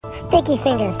Sticky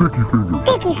fingers. Sticky fingers.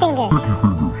 Sticky fingers.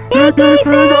 Sticky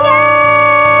fingers!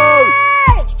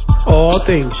 All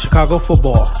things Chicago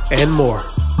football and more.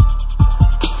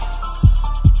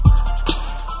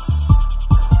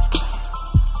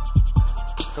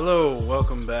 Hello,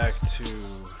 welcome back to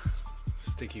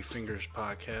Sticky Fingers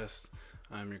Podcast.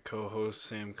 I'm your co-host,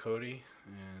 Sam Cody,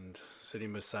 and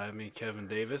sitting beside me, Kevin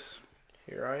Davis.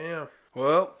 Here I am.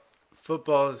 Well,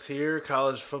 football is here.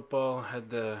 College football had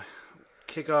the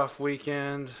kickoff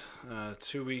weekend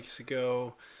 2 weeks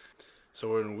ago. So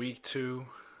we're in week 2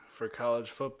 for college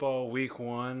football, week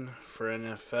 1 for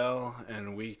NFL,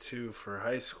 and week 2 for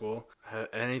high school.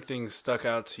 Anything stuck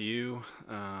out to you,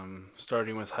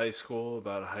 starting with high school,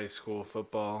 about high school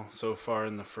football so far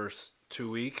in the first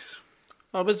 2 weeks?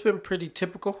 It's been pretty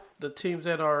typical. The teams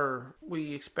that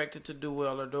we expected to do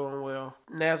well are doing well.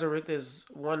 Nazareth is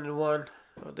 1-1.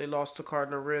 They lost to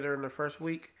Cardinal Ritter in the first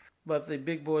week. But the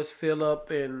big boys fill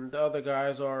up, and the other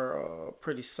guys are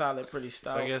pretty solid, pretty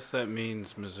stout. So I guess that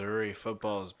means Missouri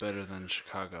football is better than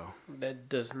Chicago. That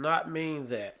does not mean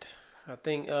that. I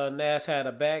think Nas had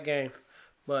a bad game,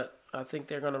 but I think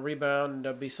they're going to rebound, and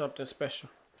there'll be something special.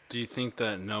 Do you think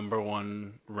that number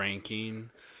 1 ranking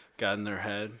got in their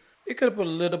head? It could have put a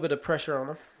little bit of pressure on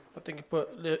them. I think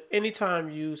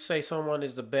anytime you say someone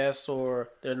is the best or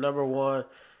they're number 1,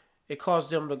 it caused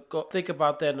them to go think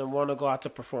about that and want to go out to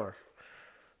perform.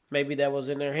 Maybe that was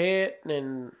in their head,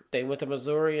 and they went to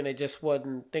Missouri and they just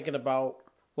wasn't thinking about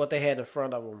what they had in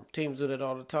front of them. Teams do that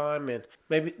all the time, and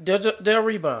maybe they'll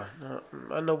rebound.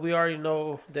 I know we already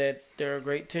know that they're a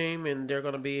great team, and they're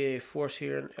going to be a force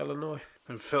here in Illinois.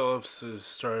 And Phillips has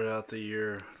started out the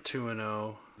year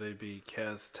 2-0. They beat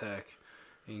Cass Tech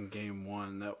in game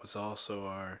 1. That was also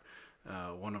our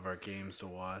one of our games to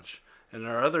watch. And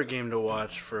our other game to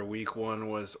watch for week 1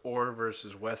 was Orr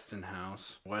versus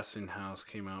Westinghouse. Westinghouse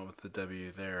came out with the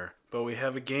W there. But we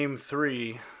have a game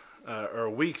 3, or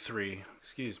week 3,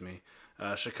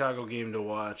 Chicago game to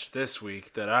watch this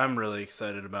week that I'm really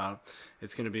excited about.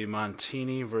 It's going to be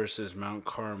Montini versus Mount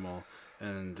Carmel.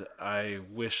 And I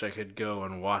wish I could go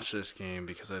and watch this game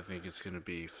because I think it's going to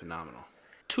be phenomenal.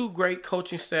 2 great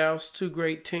coaching staffs, 2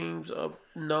 great teams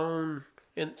known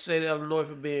in the state of Illinois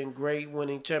for being great,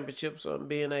 winning championships, and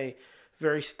being a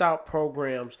very stout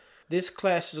programs. This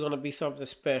clash is going to be something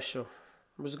special.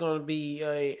 It's going to be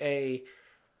a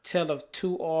tale of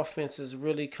 2 offenses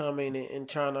really coming and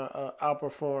trying to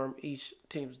outperform each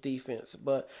team's defense.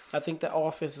 But I think the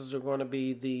offenses are going to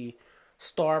be the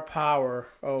star power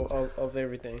of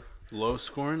everything. Low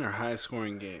scoring or high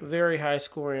scoring game? Very high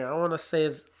scoring. I want to say,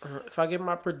 if I get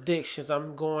my predictions,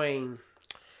 I'm going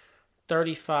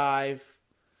 35-42.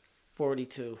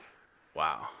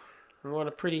 Wow. I'm going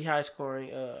a pretty high scoring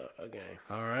game.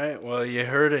 All right. Well, you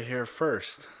heard it here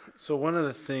first. So one of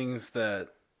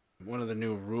the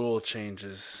new rule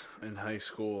changes in high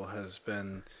school has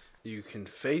been you can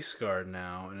face guard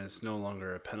now, and it's no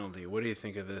longer a penalty. What do you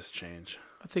think of this change?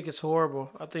 I think it's horrible.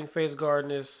 I think face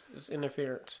guarding is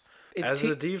interference. As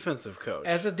a defensive coach.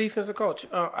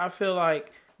 I feel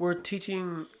like we're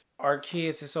teaching our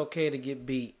kids it's okay to get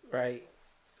beat, right?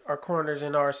 Our corners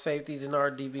and our safeties and our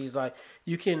DBs, like,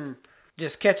 you can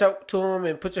just catch up to them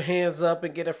and put your hands up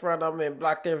and get in front of them and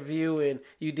block their view, and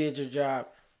you did your job.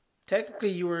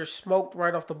 Technically, you were smoked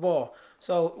right off the ball.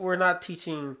 So we're not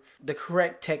teaching the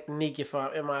correct technique,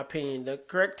 in my opinion. The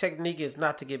correct technique is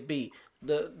not to get beat.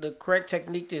 The correct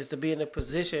technique is to be in a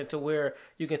position to where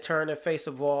you can turn and face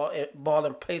the ball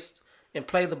and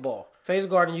play the ball. Face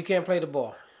guarding, you can't play the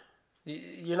ball.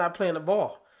 You're not playing the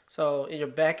ball. So your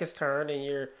back is turned and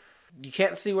you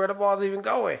can't see where the ball's even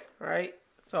going, right?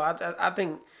 So I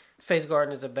think face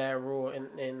guarding is a bad rule.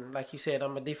 And like you said,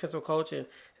 I'm a defensive coach, and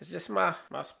it's just my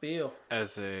spiel.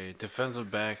 As a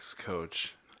defensive backs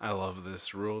coach, I love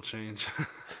this rule change.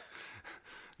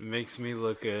 It makes me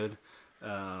look good.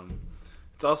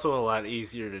 It's also a lot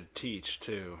easier to teach,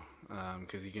 too,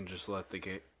 because you can just let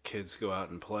the kids go out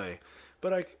and play.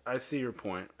 But I see your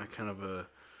point.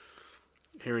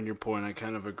 Hearing your point, I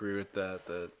kind of agree with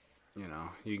that,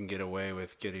 you can get away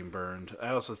with getting burned. I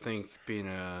also think being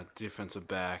a defensive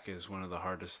back is one of the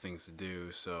hardest things to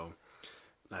do, so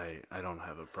I don't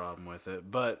have a problem with it.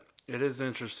 But it is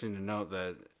interesting to note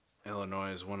that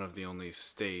Illinois is one of the only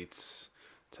states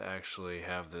to actually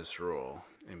have this rule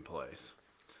in place.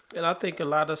 And I think a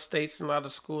lot of states and a lot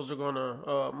of schools are going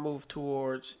to move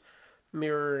towards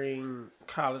mirroring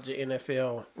college and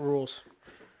NFL rules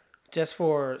just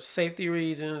for safety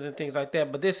reasons and things like that.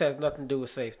 But this has nothing to do with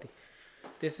safety.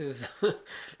 This is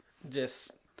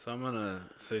just... So I'm going to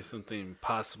say something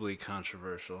possibly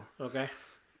controversial. Okay.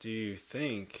 Do you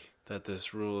think that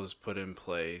this rule is put in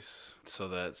place so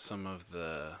that some of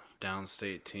the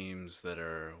downstate teams that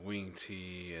are wing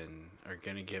T and are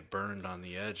going to get burned on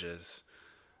the edges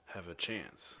have a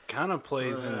chance. Kind of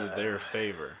plays into their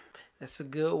favor. That's a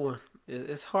good one.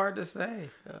 It's hard to say.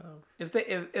 If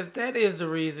that is the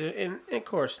reason, and of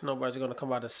course nobody's going to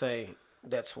come out and say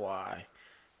that's why,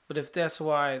 but if that's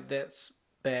why, that's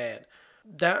bad.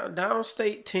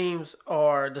 Downstate teams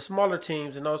are the smaller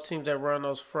teams, and those teams that run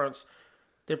those fronts.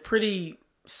 They're pretty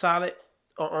solid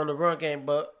on the run game,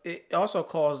 but it also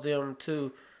caused them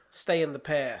to stay in the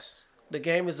past. The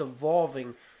game is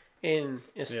evolving, and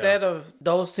instead of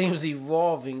those teams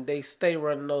evolving, they stay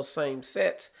running those same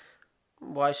sets.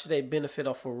 Why should they benefit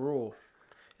off a rule?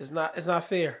 It's not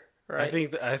fair, right?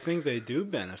 I think they do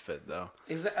benefit though.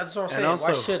 Exactly. That's what I'm saying. And also,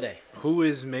 why should they? Who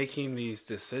is making these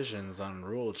decisions on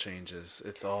rule changes?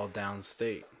 It's all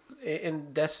downstate.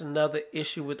 And that's another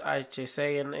issue with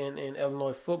IHSA and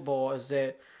Illinois football is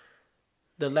that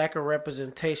the lack of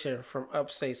representation from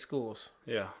upstate schools.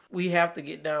 Yeah. We have to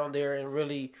get down there and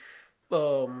really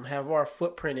have our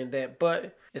footprint in that.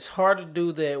 But it's hard to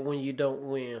do that when you don't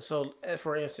win. So,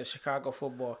 for instance, Chicago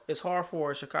football. It's hard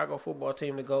for a Chicago football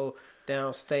team to go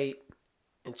downstate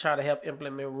and try to help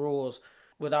implement rules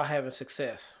without having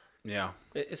success. Yeah.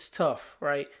 It's tough,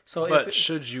 right? So, but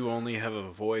should you only have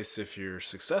a voice if you're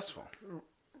successful?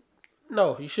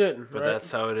 No, you shouldn't. But right?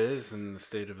 that's how it is in the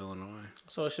state of Illinois.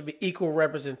 So it should be equal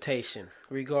representation,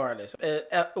 regardless.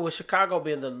 With Chicago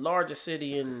being the largest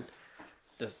city in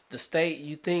the state,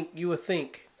 you would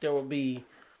think there would be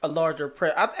a larger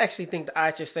I actually think the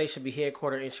IHSA should be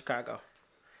headquartered in Chicago.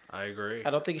 I agree.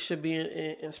 I don't think it should be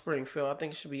in Springfield. I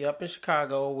think it should be up in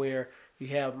Chicago where you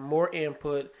have more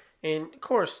input. And, of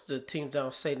course, the teams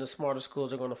downstate and the smarter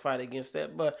schools are going to fight against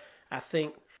that. But I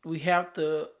think we have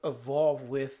to evolve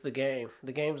with the game.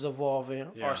 The game's evolving.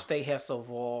 Yeah. Our state has to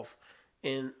evolve.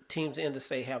 And teams in the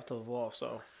state have to evolve.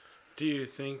 So, do you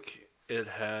think it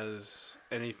has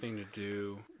anything to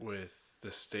do with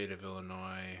the state of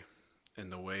Illinois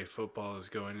and the way football is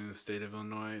going in the state of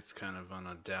Illinois? It's kind of on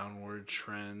a downward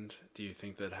trend. Do you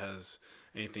think that has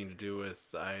anything to do with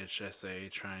the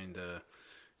IHSA trying to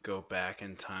go back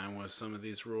in time with some of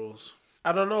these rules?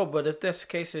 I don't know, but if that's the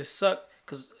case, it sucks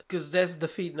because that's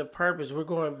defeating the purpose. We're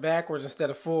going backwards instead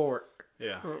of forward.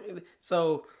 Yeah.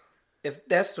 So if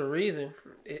that's the reason,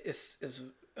 it's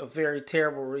a very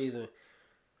terrible reason.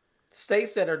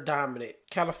 States that are dominant: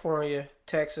 California,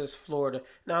 Texas, Florida.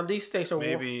 Now these states are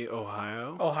maybe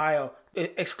Ohio. Ohio,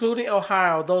 excluding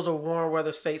Ohio, those are warm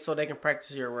weather states, so they can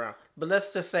practice year round. But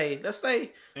let's say,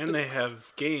 and they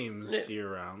have games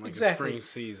year round, like exactly. a spring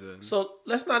season. So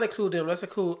let's not include them. Let's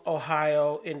include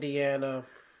Ohio, Indiana,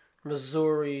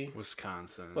 Missouri,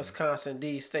 Wisconsin.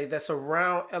 These states that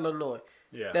surround Illinois,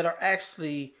 that are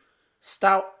actually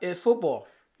stout in football.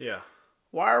 Yeah.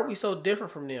 Why are we so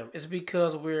different from them? It's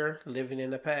because we're living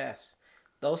in the past.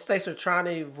 Those states are trying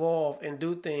to evolve and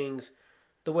do things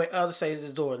the way other states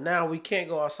is doing. Now we can't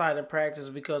go outside and practice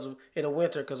in the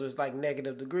winter because it's like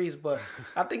negative degrees. But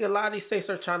I think a lot of these states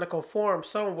are trying to conform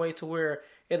some way to where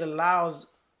it allows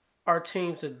our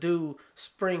teams to do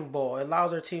spring ball. It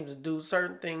allows our teams to do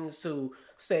certain things to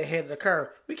stay ahead of the curve.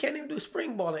 We can't even do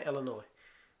spring ball in Illinois.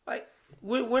 Like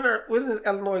when is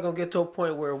Illinois gonna get to a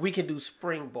point where we can do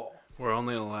spring ball? We're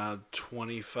only allowed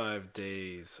 25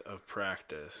 days of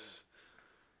practice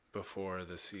before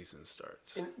the season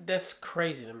starts. And that's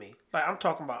crazy to me. Like, I'm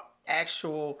talking about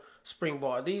actual spring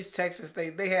ball. These Texas,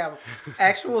 they have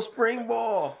actual spring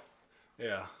ball.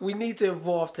 Yeah. We need to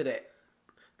evolve to that.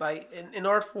 Like, in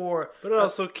order for... But it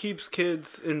also keeps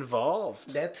kids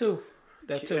involved. That too.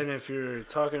 And if you're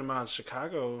talking about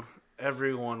Chicago,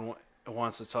 everyone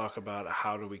wants to talk about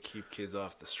how do we keep kids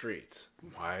off the streets.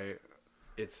 Why?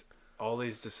 It's... all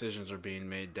these decisions are being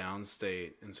made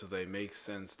downstate, and so they make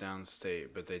sense downstate,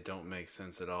 but they don't make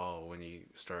sense at all when you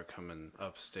start coming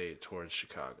upstate towards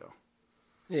Chicago.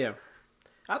 Yeah.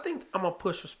 I think I'm going to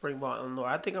push for spring ball in Illinois.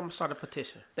 I think I'm going to start a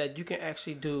petition that you can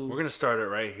actually do. We're going to start it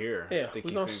right here. Yeah, Sticky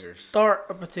we're going fingers. to start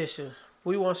a petition.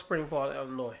 We want spring ball in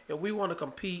Illinois. If we want to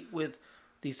compete with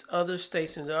these other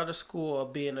states and the other school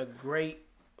of being a great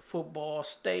football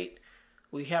state,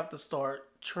 we have to start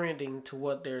trending to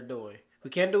what they're doing. We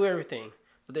can't do everything,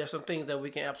 but there's some things that we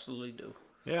can absolutely do.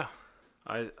 Yeah,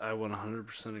 I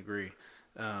 100% agree.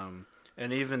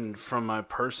 And even from my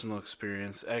personal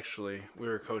experience, actually, we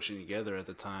were coaching together at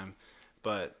the time,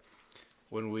 but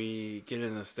when we get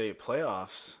in the state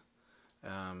playoffs,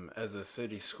 as a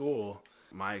city school,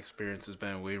 my experience has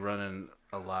been we run in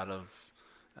a lot of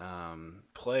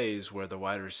plays where the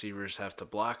wide receivers have to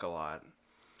block a lot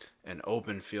and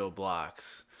open field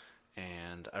blocks.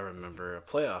 And I remember a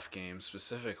playoff game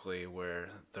specifically where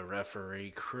the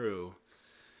referee crew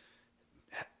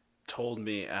told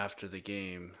me after the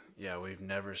game, yeah, we've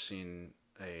never seen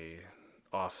a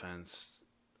offense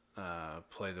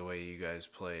play the way you guys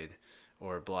played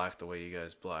or block the way you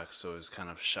guys blocked. So it was kind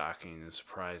of shocking and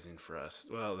surprising for us.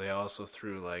 Well, they also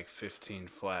threw like 15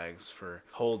 flags for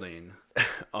holding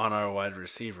on our wide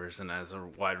receivers. And as a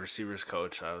wide receivers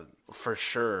coach, for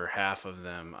sure half of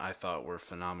them I thought were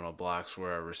phenomenal blocks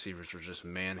where our receivers were just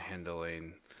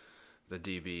manhandling the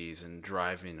DBs and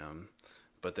driving them.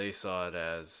 But they saw it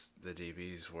as the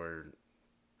DBs were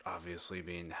obviously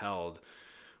being held.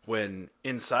 When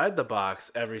inside the box,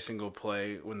 every single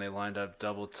play, when they lined up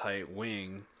double tight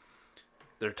wing,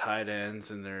 their tight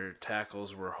ends and their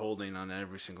tackles were holding on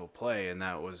every single play, and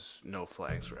that was no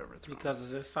flags were ever thrown. Because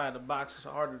it's inside the box, it's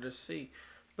harder to see.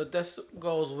 But that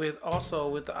goes with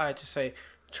the IHSA.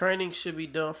 Training should be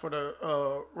done for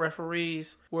the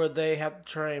referees where they have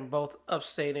to train both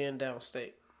upstate and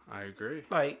downstate. I agree.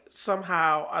 Like,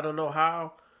 somehow, I don't know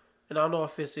how, and I don't know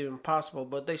if it's even possible,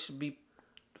 but they should be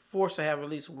forced to have at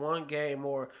least one game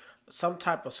or some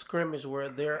type of scrimmage where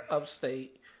they're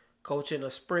upstate coaching a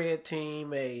spread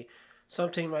team,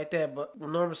 some team like that. But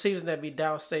normal season that'd be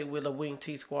downstate with a wing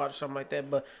T squad or something like that.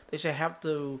 But they should have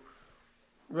to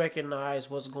recognize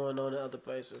what's going on in other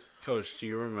places. Coach, do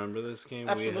you remember this game?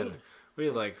 Absolutely. We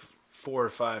had like 4 or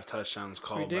 5 touchdowns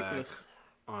called back ridiculous.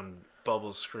 on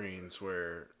bubble screens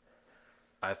where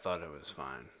I thought it was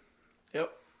fine.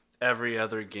 Yep. Every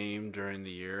other game during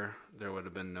the year, there would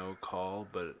have been no call,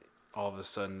 but all of a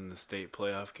sudden in the state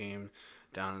playoff game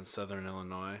down in Southern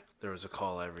Illinois, there was a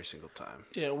call every single time.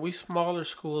 Yeah, we smaller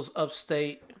schools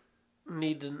upstate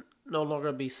need to no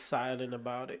longer be silent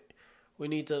about it. We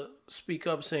need to speak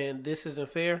up saying this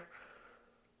isn't fair.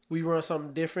 We run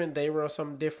something different, they run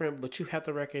something different, but you have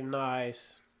to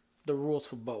recognize the rules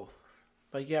for both.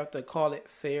 Like, you have to call it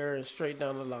fair and straight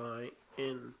down the line,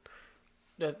 and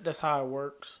that's how it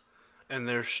works. And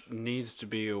there needs to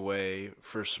be a way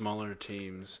for smaller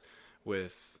teams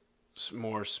with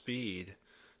more speed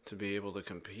to be able to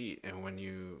compete. And when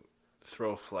you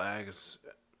throw flags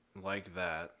like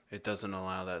that, it doesn't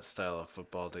allow that style of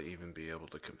football to even be able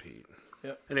to compete.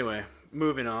 Yep. Anyway,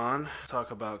 moving on,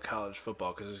 talk about college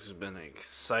football because this has been an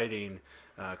exciting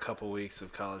couple weeks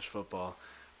of college football.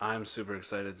 I'm super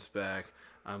excited it's back.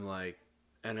 I'm like,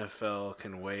 NFL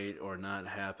can wait or not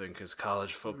happen because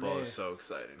college football is so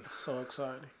exciting. So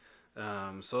exciting.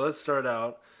 So let's start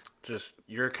out. Just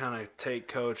your kind of take,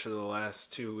 coach, of the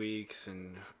last 2 weeks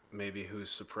and maybe who's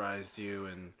surprised you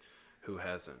and who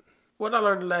hasn't. What I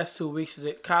learned the last 2 weeks is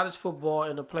that college football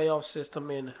and the playoff system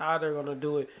and how they're going to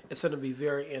do it is going to be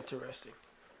very interesting.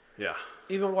 Yeah.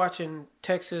 Even watching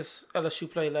Texas LSU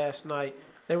play last night,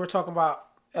 they were talking about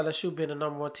LSU being the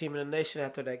number 1 team in the nation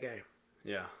after that game.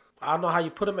 Yeah. I don't know how you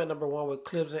put them at number 1 with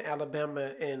Clemson,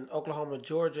 Alabama, and Oklahoma,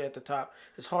 Georgia at the top.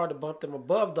 It's hard to bump them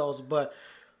above those, but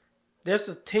there's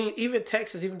a team, even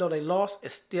Texas, even though they lost,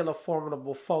 is still a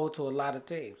formidable foe to a lot of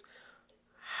teams.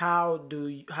 How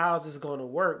is this going to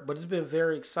work? But it's been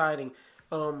very exciting.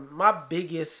 My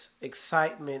biggest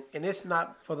excitement, and it's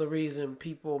not for the reason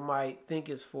people might think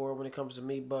it's for when it comes to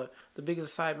me, but the biggest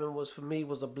excitement was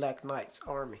the Black Knights,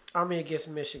 Army against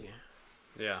Michigan.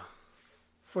 Yeah.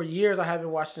 For years, I have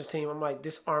been watching this team. I'm like,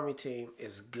 this Army team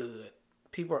is good.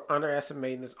 People are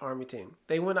underestimating this Army team.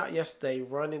 They went out yesterday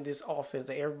running this offense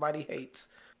that everybody hates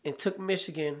and took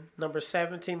Michigan, number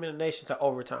 7 team in the nation, to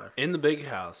overtime. In the big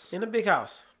house. In the big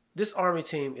house. This Army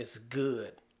team is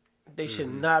good. They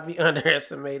should not be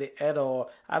underestimated at all.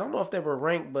 I don't know if they were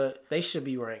ranked, but they should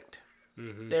be ranked.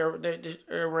 Mm-hmm. They're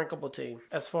a rankable team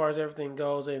as far as everything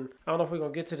goes. And I don't know if we're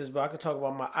going to get to this, but I can talk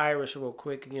about my Irish real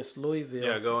quick against Louisville.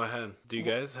 Yeah, go ahead. Do you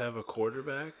guys have a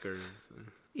quarterback?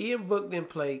 Ian Book didn't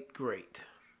play great.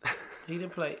 He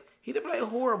didn't play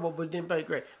horrible, but didn't play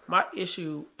great. My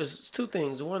issue is 2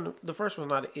 things. The first one's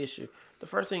not an issue. The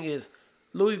first thing is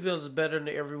Louisville is better than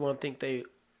everyone think they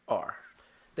are.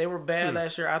 They were bad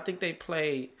last year. I think they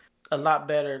played a lot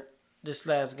better this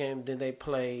last game than they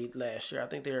played last year. I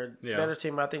think they're a better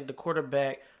team. I think the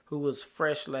quarterback who was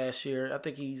fresh last year, I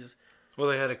think he's... Well,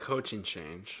 they had a coaching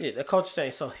change. Yeah, the coaching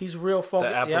change. So he's real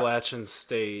focused. The Appalachian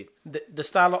State. The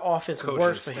style of offense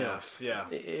works for staff. him. Yeah.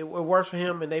 It works for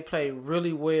him, and they play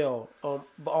really well.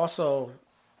 But also,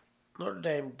 Notre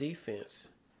Dame defense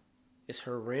is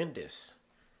horrendous.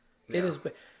 Yeah. It is...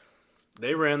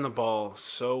 They ran the ball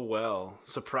so well,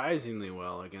 surprisingly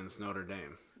well, against Notre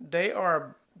Dame.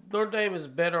 Notre Dame is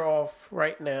better off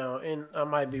right now, and I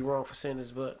might be wrong for saying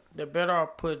this, but they're better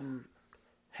off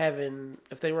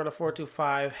if they run a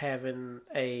 4-2-5, having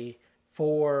a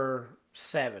 4-7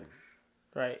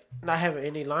 right? Not having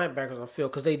any linebackers on the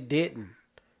field because they didn't.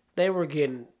 They were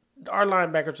getting our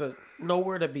linebackers are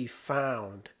nowhere to be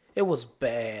found. It was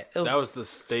bad. That was the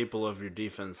staple of your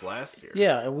defense last year.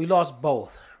 yeah, and we lost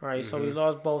both, right? So we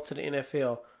lost both to the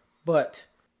NFL, but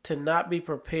to not be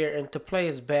prepared and to play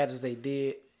as bad as they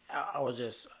did,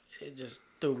 it just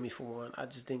threw me for one. I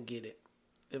just didn't get it.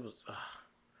 It was.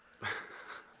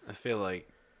 I feel like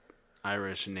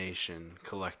Irish Nation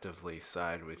collectively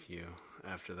side with you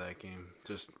after that game.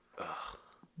 Just,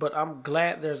 But I'm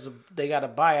glad they got a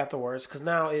bye afterwards because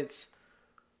now it's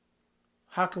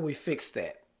how can we fix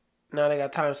that? Now they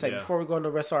got time to say Yeah. before we go into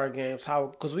the rest of our games. How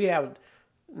because we have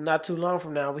not too long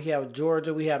from now we have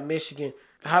Georgia, we have Michigan.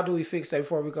 How do we fix that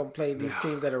before we come play these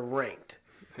teams that are ranked?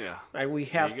 yeah. Like we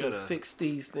have You to gotta- fix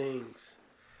these things.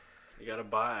 You got to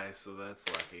buy, so that's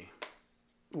lucky.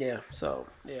 Yeah. So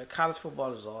yeah, college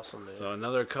football is awesome, man. So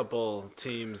another couple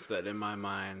teams that, in my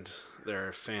mind,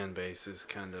 their fan base is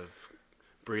kind of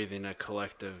breathing a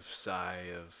collective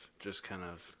sigh of just kind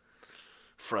of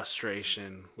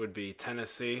frustration would be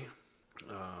Tennessee.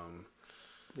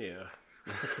 Yeah.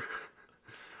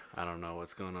 I don't know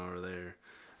what's going on over there.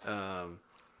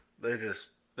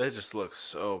 They just look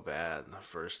so bad in the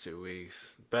first 2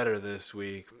 weeks. Better this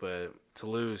week, but to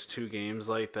lose 2 games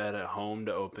like that at home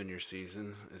to open your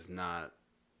season is not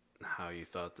how you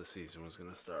thought the season was going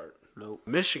to start. Nope.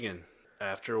 Michigan,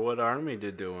 after what Army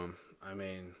did to them, I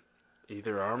mean,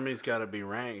 either Army's got to be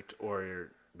ranked or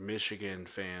your Michigan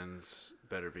fans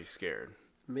better be scared.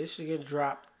 Michigan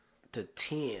dropped to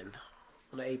 10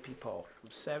 on the AP poll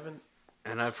from 7.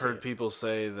 And I've heard people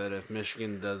say that if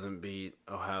Michigan doesn't beat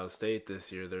Ohio State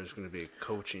this year, there's going to be a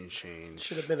coaching change.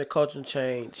 Should have been a coaching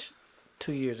change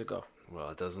 2 years ago. Well,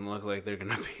 it doesn't look like they're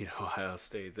going to beat Ohio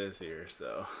State this year.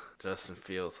 So Justin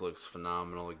Fields looks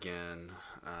phenomenal again.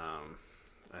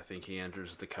 I think he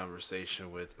enters the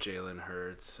conversation with Jalen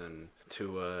Hurts and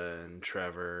Tua and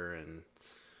Trevor and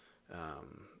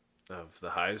of the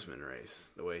Heisman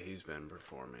race, the way he's been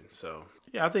performing. So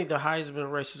Yeah, I think the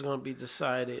Heisman race is going to be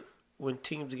decided when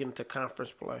teams get into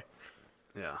conference play.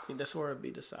 yeah. I think that's where it'll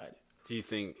be decided. Do you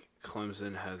think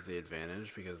Clemson has the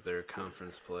advantage because their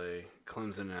conference play,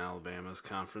 Clemson and Alabama's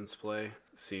conference play,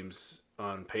 seems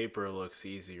on paper looks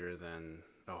easier than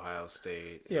Ohio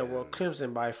State? Yeah, well, and-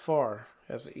 Clemson by far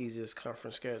has the easiest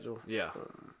conference schedule. yeah,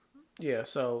 Yeah,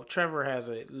 so Trevor has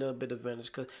a little bit of advantage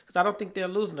because I don't think they're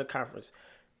losing the conference.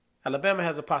 Alabama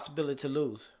has a possibility to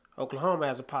lose. Oklahoma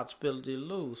has a possibility to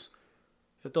lose.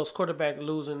 If those quarterbacks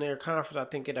lose in their conference, I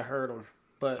think it'll hurt them.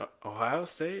 But Ohio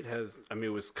State has. I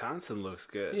mean, Wisconsin looks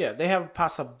good. yeah, they have a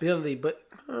possibility, but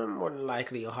more than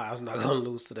likely Ohio's not going to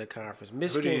lose to their conference. Who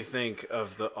Michigan, do you think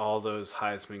of all those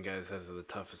Heisman guys has the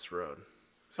toughest road?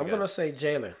 So I'm you going to say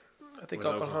Jalen. I think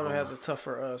With Oklahoma Oklahoma. has a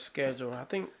tougher schedule. I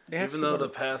think they have even to though go the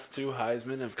past 2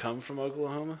 Heisman have come from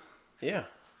Oklahoma. yeah,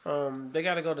 they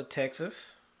got to go to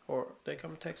Texas or they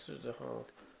come to Texas at home.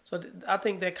 So I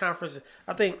think that conference.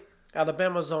 I think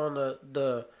Alabama's on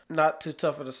the not too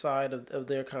tough of the side of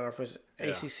their conference. Yeah.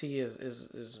 ACC is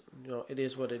it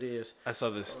is what it is. I saw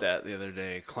this stat the other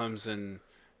day. Clemson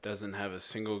doesn't have a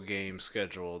single game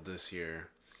scheduled this year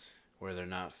where they're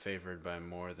not favored by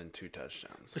more than 2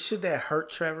 touchdowns. But should that hurt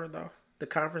Trevor though? The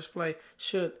conference play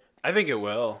should I think it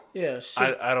will.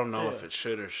 should, I don't know yeah. if it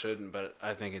should or shouldn't, but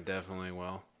I think it definitely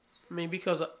will. I mean,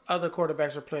 because other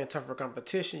quarterbacks are playing tougher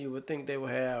competition, you would think they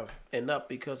would have an up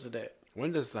because of that.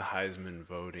 When does the Heisman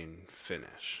voting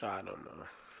finish? I don't know.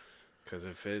 Because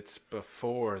if it's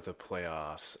before the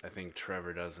playoffs, I think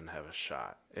Trevor doesn't have a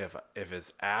shot. If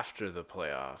it's after the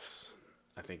playoffs,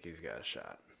 I think he's got a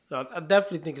shot. No, I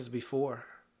definitely think it's before.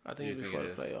 I think You it's think before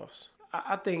it the is? playoffs.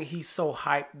 I think he's so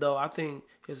hyped though. I think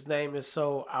his name is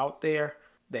so out there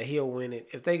that he'll win it.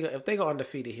 If they go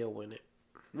undefeated, he'll win it.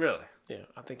 Really? Yeah,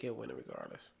 I think he'll win it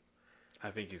regardless.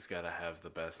 I think he's got to have the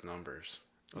best numbers.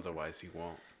 Otherwise, he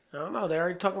won't. I don't know. They're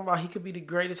already talking about he could be the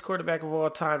greatest quarterback of all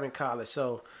time in college.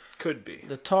 So Could be.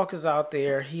 the talk is out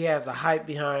there. He has a hype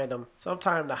behind him.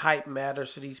 Sometimes the hype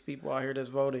matters to these people out here that's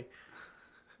voting.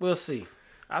 We'll see.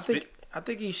 I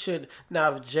think he should.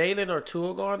 Now, if Jalen or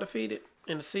Tua go undefeated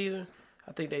in the season,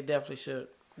 I think they definitely should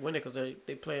win it because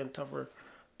they playing tougher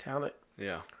talent.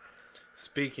 Yeah.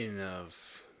 Speaking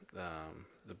of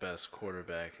the best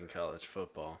quarterback in college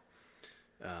football,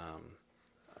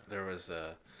 there was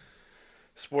a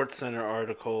Sports Center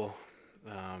article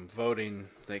voting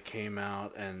that came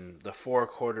out, and the 4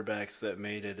 quarterbacks that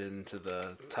made it into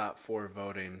the top 4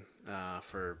 voting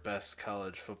for best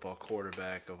college football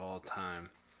quarterback of all time.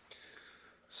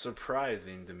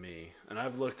 Surprising to me, and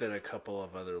I've looked at a couple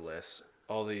of other lists.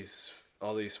 All these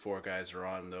 4 guys are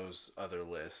on those other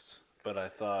lists, but I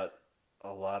thought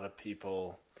a lot of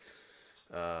people,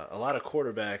 a lot of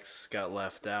quarterbacks got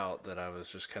left out that I was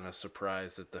just kind of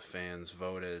surprised that the fans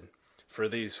voted for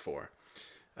these four.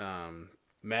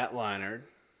 Matt Leinart,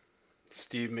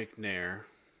 Steve McNair,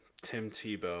 Tim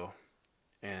Tebow,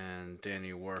 and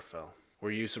Danny Werfel.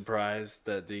 Were you surprised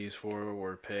that these four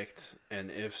were picked?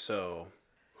 And if so,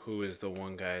 who is the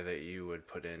one guy that you would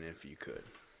put in if you could?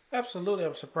 Absolutely,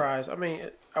 I'm surprised. I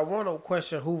mean, I want to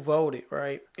question who voted,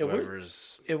 right?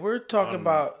 Whoever's If we're talking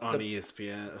about on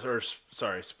ESPN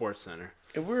or Sports Center.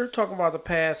 if we're talking about the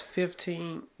past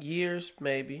 15 years,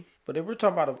 maybe, but if we're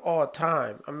talking about of all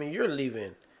time, I mean, you're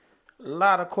leaving a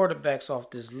lot of quarterbacks off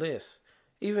this list.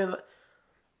 Even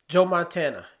Joe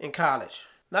Montana in college.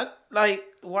 Not like,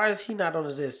 why is he not on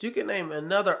this list? You can name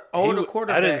another older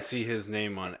quarterback. I didn't see his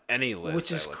name on any list,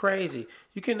 which is crazy.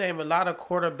 You can name a lot of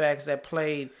quarterbacks that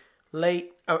played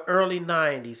early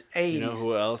 90s, 80s. You know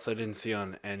who else I didn't see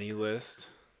on any list?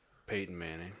 Peyton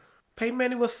Manning. Peyton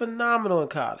Manning was phenomenal in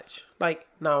college. Like,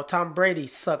 now Tom Brady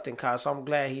sucked in college, so I'm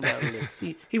glad he not in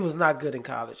this. He was not good in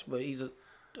college, but he's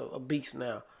a beast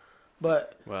now.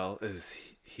 But well, is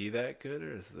he that good,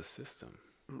 or is the system?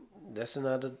 That's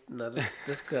another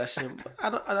discussion.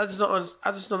 I just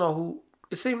don't know who.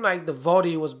 It seemed like the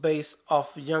voting was based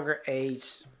off younger age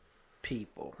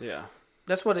people. Yeah,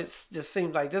 that's what it just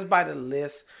seems like. Just by the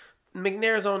list,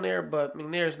 McNair's on there, but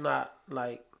McNair's not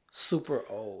like super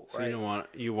old. So right?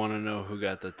 you want to know who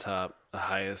got the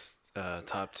highest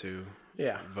top two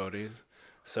voting?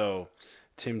 So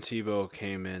Tim Tebow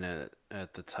came in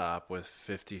at the top with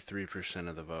 53%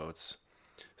 of the votes.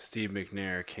 Steve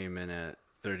McNair came in at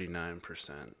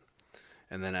 39%.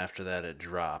 And then after that, it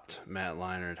dropped. Matt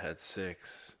Leinart had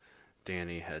 6.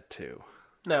 Danny had 2.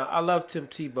 Now, I love Tim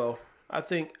Tebow. I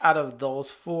think out of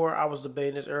those 4, I was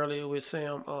debating this earlier with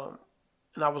Sam,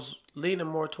 and I was leaning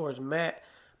more towards Matt.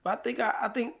 But I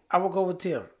think I will go with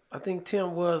Tim. I think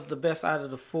Tim was the best out of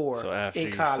the 4 so after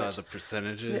in college. You saw the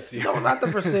percentages? No, not the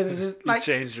percentages. You like,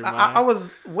 changed your mind? I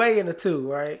was way in the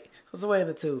 2, right? I was way in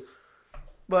the 2.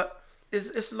 But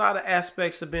it's a lot of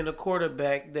aspects of being a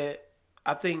quarterback that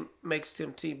I think makes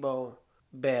Tim Tebow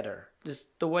better.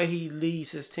 Just the way he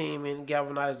leads his team and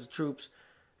galvanizes the troops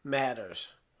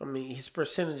matters. I mean, his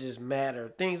percentages matter.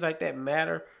 Things like that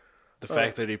matter. The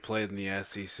fact that he played in the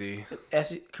SEC.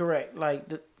 Correct.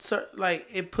 Like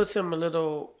it puts him a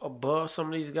little above some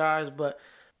of these guys, but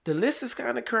the list is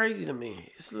kind of crazy to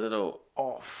me. It's a little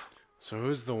off. So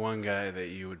who's the one guy that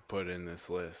you would put in this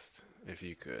list if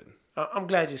you could? I'm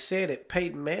glad you said it.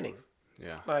 Peyton Manning.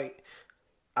 Yeah. Like,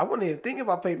 I wouldn't even think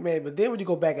about Peyton Manning, but then when you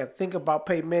go back and think about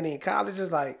Peyton Manning in college, it's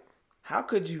like, how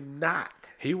could you not?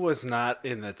 He was not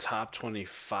in the top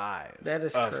 25 that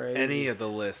is of crazy. any of the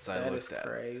lists I looked at. That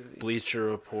is crazy. Bleacher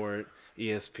Report,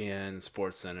 ESPN,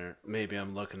 Sports Center. Maybe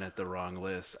I'm looking at the wrong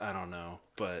list. I don't know.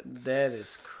 But that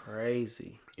is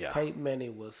crazy. Yeah. Peyton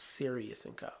Manning was serious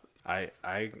in college.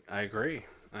 I agree.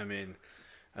 I mean,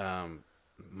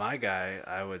 my guy,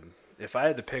 if I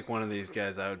had to pick one of these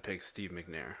guys, I would pick Steve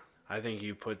McNair. I think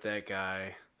you put that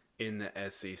guy in the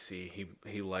SEC,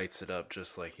 he lights it up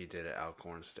just like he did at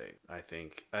Alcorn State. I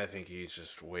think he's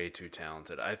just way too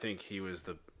talented. I think he was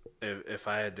if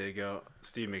I had to go,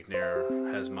 Steve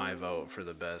McNair has my vote for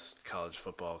the best college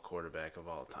football quarterback of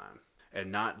all time.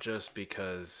 And not just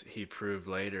because he proved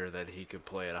later that he could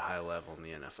play at a high level in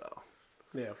the NFL.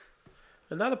 Yeah.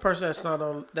 Another person that's not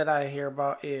on that I hear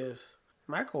about is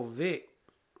Michael Vick.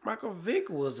 Michael Vick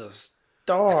was a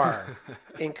star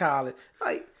in college.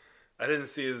 Like, I didn't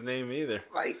see his name either.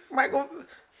 Like, Michael,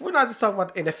 we're not just talking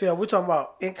about the NFL. We're talking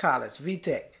about in college,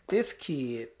 VTech. This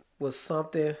kid was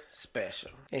something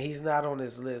special, and he's not on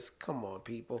this list. Come on,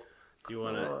 people. You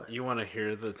wanna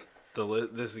hear the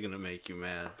list? This is gonna make you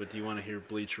mad, but do you want to hear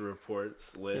Bleacher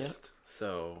Report's list? Yeah.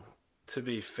 So, to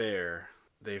be fair,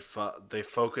 they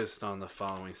focused on the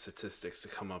following statistics to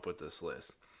come up with this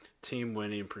list: team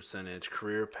winning percentage,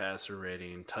 career passer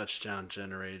rating, touchdown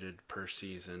generated per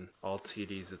season, all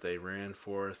TDs that they ran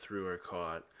for, threw, or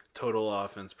caught, total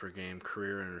offense per game,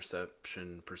 career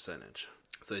interception percentage.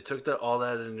 So they took all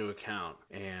that into account.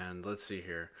 And let's see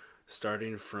here.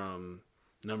 Starting from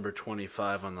number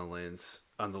 25 on the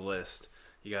list,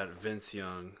 you got Vince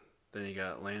Young, then you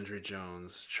got Landry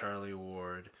Jones, Charlie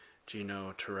Ward,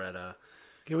 Gino Torretta.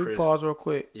 Can we pause real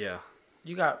quick? Yeah.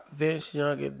 You got Vince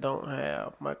Young and don't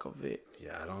have Michael Vick.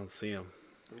 Yeah, I don't see him.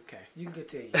 Okay, you can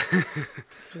continue.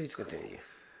 Please continue.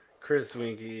 Chris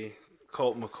Winkie,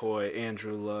 Colt McCoy,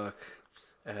 Andrew Luck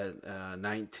at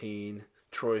 19,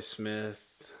 Troy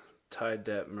Smith, Ty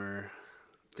Detmer,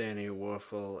 Danny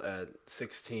Werfel at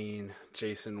 16,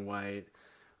 Jason White,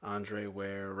 Andre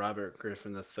Ware, Robert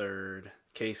Griffin III,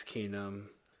 Case Keenum,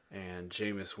 and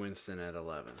Jameis Winston at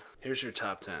 11. Here's your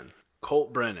top 10.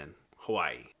 Colt Brennan,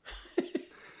 Hawaii.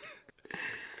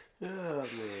 Oh, man.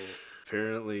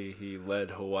 Apparently, he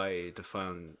led Hawaii to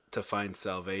find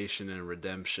salvation and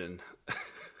redemption.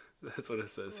 That's what it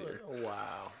says here.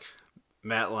 Wow.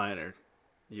 Matt Leinart,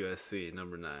 USC,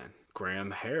 number 9.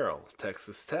 Graham Harrell,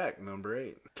 Texas Tech, number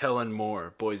 8. Kellen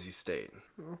Moore, Boise State.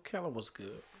 Kellen was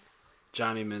good.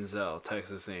 Johnny Manziel,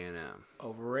 Texas A&M.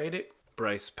 Overrated?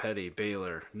 Bryce Petty,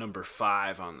 Baylor, number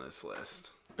 5 on this list.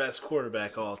 Best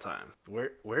quarterback all time.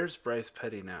 Where's Bryce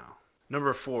Petty now?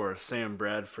 Number 4, Sam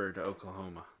Bradford,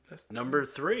 Oklahoma. Number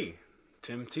 3,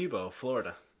 Tim Tebow,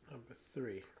 Florida. Number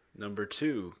 3. Number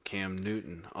 2, Cam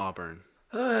Newton, Auburn.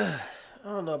 I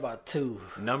don't know about 2.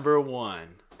 Number 1,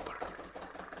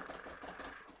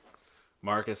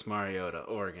 Marcus Mariota,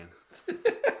 Oregon.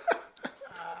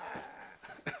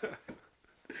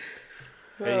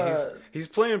 Hey, he's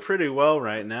playing pretty well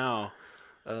right now.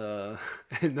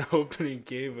 In the opening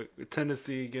game of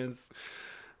Tennessee against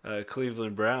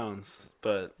Cleveland Browns,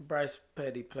 but Bryce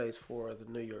Petty plays for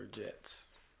the New York Jets.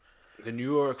 the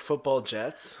New York Football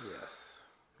Jets. Yes.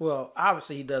 Well,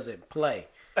 obviously he doesn't play.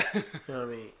 You know what I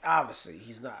mean? Obviously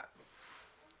he's not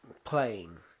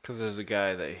playing. Because there's a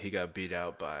guy that he got beat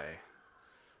out by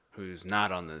who's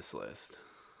not on this list.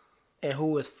 And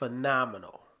who is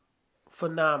phenomenal.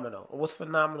 Phenomenal. Was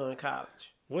phenomenal in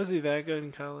college. Was he that good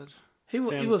in college? He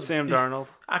was Sam Darnold.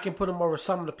 I can put him over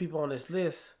some of the people on this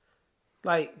list.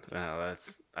 Like, Well,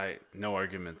 that's no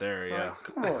argument there. Yeah. like,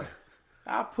 come on.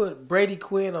 I'll put Brady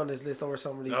Quinn on this list over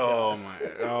some of these guys.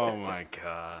 Oh my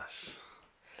gosh.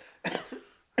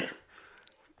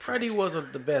 Brady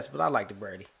wasn't the best, but I liked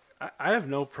Brady. I have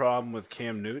no problem with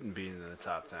Cam Newton being in the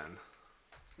top 10.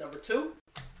 Number 2?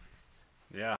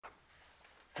 Yeah.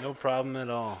 No problem at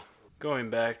all. Going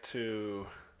back to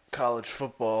college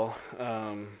football,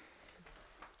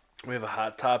 we have a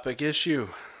hot topic issue.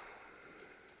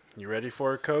 You ready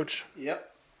for it, Coach? Yep.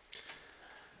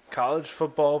 College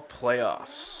football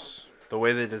playoffs. The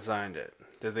way they designed it.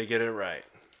 Did they get it right?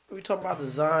 We talk about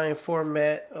design,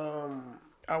 format.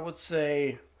 I would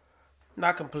say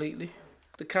not completely.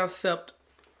 The concept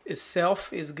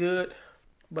itself is good,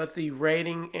 but the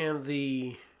rating and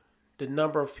the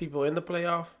number of people in the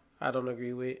playoff, I don't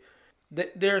agree with.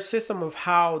 Their system of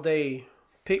how they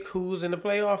pick who's in the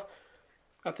playoff,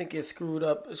 I think is screwed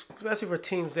up, especially for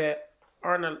teams that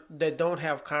that don't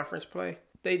have conference play.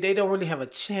 They don't really have a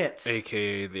chance.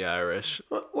 AKA the Irish.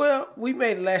 Well, we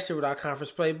made it last year without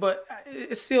conference play, but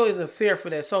it still isn't fair for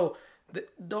that. So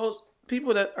those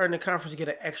people that are in the conference get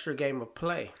an extra game of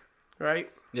play,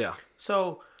 right? Yeah.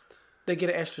 So they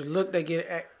get an extra look. They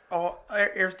get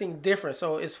everything different.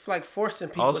 So it's like forcing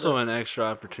people. Also an extra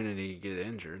opportunity to get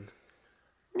injured.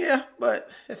 Yeah, but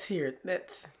let's hear it.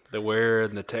 That's The wear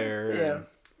and the tear. yeah. And,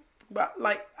 But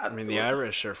like I mean, the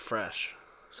Irish are fresh.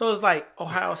 So it's like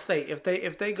Ohio State.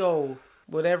 If they go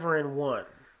whatever in 1,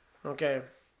 okay,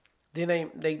 then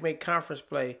they make conference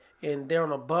play and they're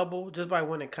on a bubble just by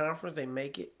winning conference. They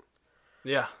make it.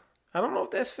 Yeah. I don't know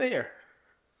if that's fair.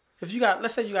 If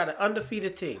let's say you got an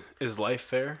undefeated team. Is life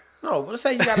fair? No, but let's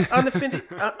say you got an undefeated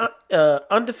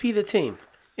undefeated team,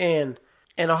 and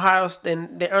Ohio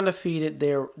State, they're undefeated.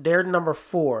 They're number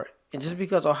 4, and just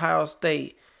because Ohio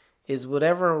State is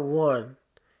whatever in 1,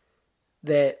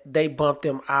 that they bumped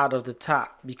them out of the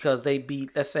top because they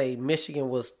beat. Let's say Michigan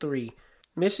was 3.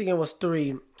 Michigan was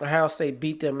 3. Ohio State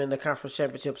beat them in the conference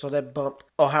championship, so that bumped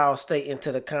Ohio State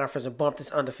into the conference and bumped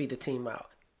this undefeated team out.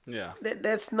 Yeah.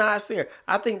 That's not fair.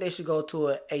 I think they should go to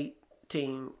an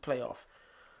 8-team playoff.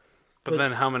 But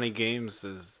then how many games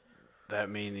does that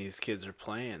mean these kids are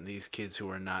playing? These kids who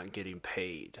are not getting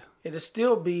paid. It'll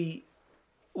still be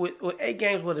with 8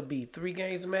 games. Would it be 3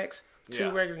 games max? 2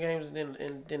 Yeah. regular games and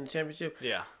then the championship.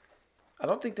 Yeah. I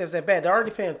don't think that's that bad. They're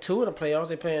already playing 2 in the playoffs.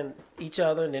 They're playing each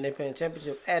other and then they're playing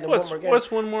championship. Adding one more game.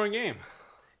 What's one more game?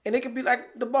 And it could be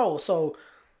like the bowl. So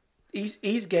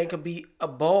each game could be a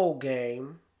bowl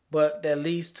game, but that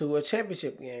leads to a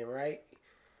championship game, right?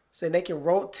 So they can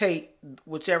rotate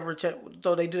whichever.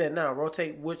 So they do that now.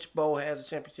 Rotate which bowl has a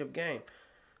championship game.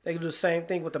 They can do the same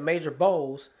thing with the major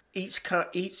bowls. Each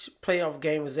playoff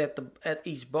game is at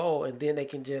each bowl, and then they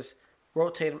can just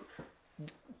rotate them.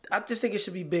 I just think it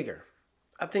should be bigger.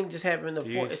 I think just having the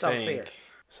four, it's unfair.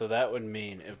 So that would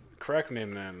mean, correct me if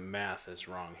my math is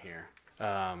wrong here.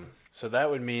 So that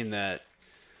would mean that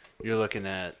you're looking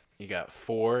at, you got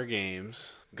 4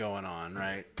 games going on,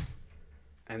 right?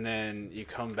 And then you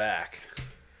come back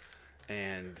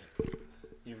and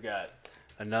you've got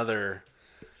another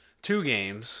 2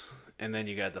 games, and then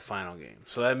you got the final game.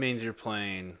 So that means you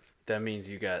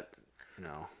got,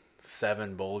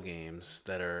 7 bowl games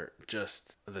that are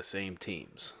just the same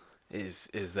teams.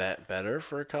 Is that better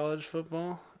for college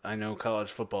football? I know college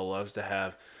football loves to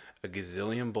have a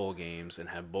gazillion bowl games and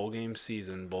have bowl game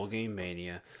season, bowl game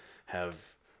mania,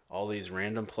 have all these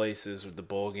random places with the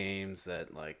bowl games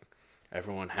that like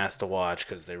everyone has to watch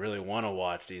because they really want to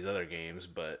watch these other games,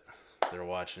 but they're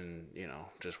watching,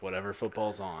 just whatever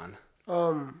football's on.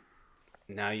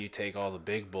 Now you take all the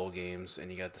big bowl games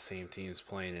and you got the same teams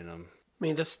playing in them. I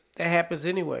mean, that happens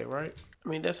anyway, right? I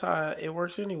mean, that's how it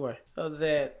works anyway.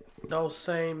 That those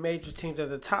same major teams at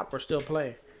the top are still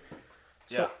playing.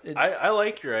 So I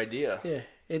like your idea. Yeah,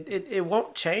 it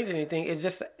won't change anything.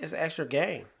 It's an extra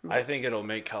game. I think it'll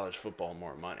make college football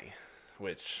more money,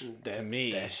 which to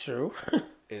me that's true.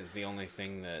 is the only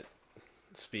thing that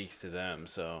speaks to them.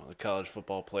 So the college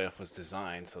football playoff was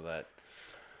designed so that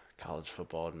college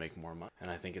football would make more money,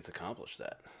 and I think it's accomplished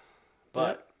that.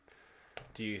 But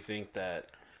do you think that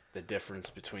the difference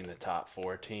between the top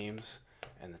 4 teams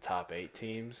and the top 8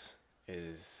 teams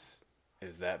is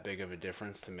that big of a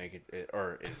difference to make it,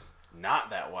 or is not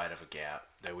that wide of a gap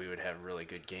that we would have really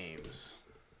good games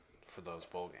for those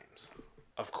bowl games?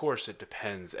 Of course, it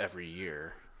depends every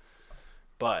year,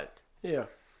 but Yeah.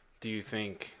 do you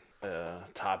think a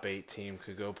top 8 team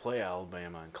could go play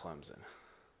Alabama and Clemson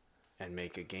and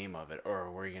make a game of it, or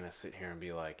are we gonna sit here and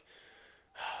be like,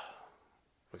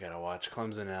 we gotta watch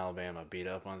Clemson and Alabama beat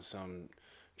up on some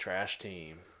trash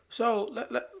team? So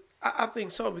I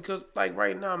think so because like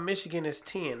right now Michigan is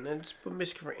 10. And just put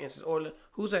Michigan for instance, or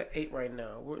who's at 8 right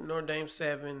now? Notre Dame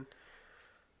 7.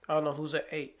 I don't know who's at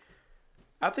 8.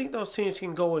 I think those teams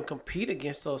can go and compete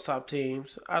against those top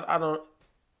teams. I don't.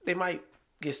 They might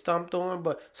get stumped on,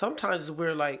 but sometimes it's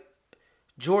where like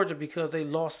Georgia, because they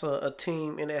lost a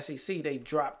team in the SEC, they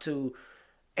dropped to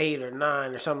 8 or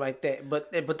 9 or something like that.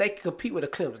 But they can compete with the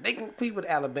Clemson. They can compete with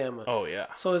Alabama. Oh yeah.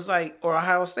 So it's like, or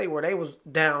Ohio State where they was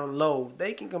down low.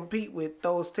 They can compete with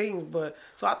those teams. But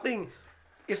so I think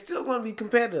it's still going to be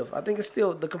competitive. I think it's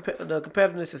still the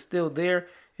competitiveness is still there.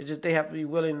 It's just they have to be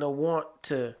willing to want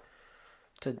to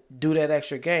do that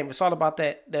extra game. It's all about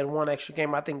that one extra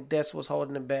game. I think that's what's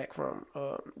holding them back from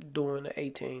doing the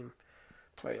 18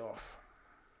 playoff.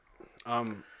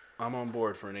 I'm on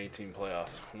board for an 18 playoff,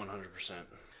 100%.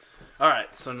 All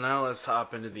right, so now let's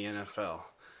hop into the NFL.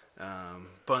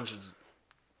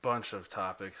 Bunch of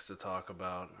topics to talk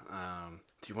about.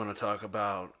 Do you want to talk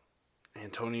about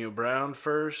Antonio Brown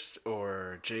first,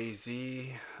 or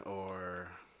Jay-Z, or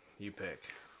you pick?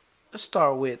 Let's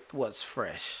start with what's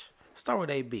fresh. Start with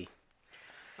AB.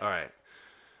 All right.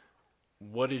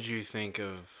 What did you think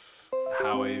of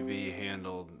how AB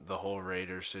handled the whole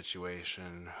Raiders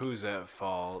situation? Who's at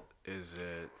fault? Is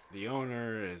it the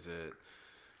owner? Is it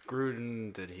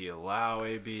Gruden? Did he allow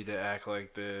AB to act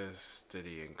like this? Did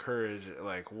he encourage it?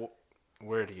 Like,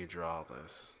 where do you draw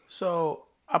this? So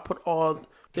I put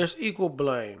there's equal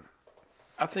blame.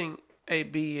 I think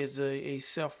AB is a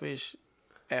selfish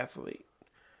athlete.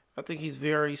 I think he's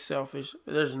very selfish.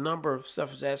 There's a number of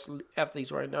selfish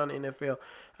athletes right now in the NFL.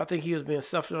 I think he was being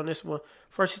selfish on this one.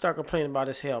 First, he started complaining about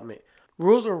his helmet.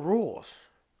 Rules are rules.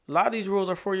 A lot of these rules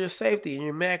are for your safety, and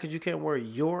you're mad because you can't wear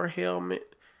your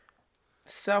helmet.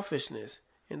 Selfishness.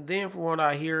 And then from what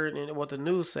I hear and what the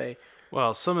news say,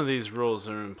 well, some of these rules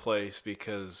are in place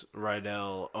because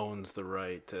Rydell owns the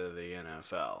right to the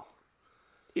NFL.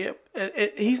 Yep,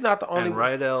 and he's not the only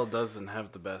one. And Rydell doesn't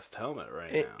have the best helmet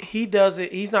right now. He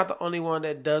doesn't. He's not the only one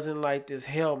that doesn't like this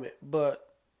helmet. But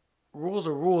rules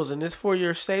are rules, and it's for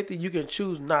your safety. You can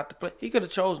choose not to play. He could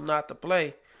have chose not to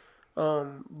play,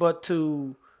 but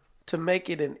to make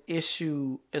it an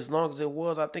issue as long as it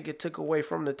was, I think it took away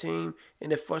from the team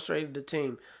and it frustrated the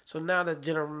team. So now the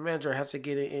general manager has to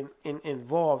get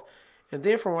involved. And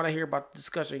then from what I hear about the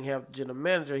discussion, you have the general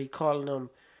manager. He calling them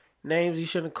names you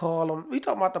shouldn't call them. We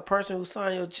talking about the person who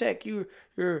signed your check.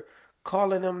 You're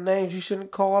calling them names you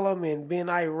shouldn't call them and being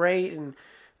irate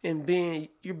and being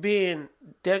an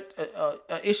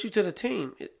issue to the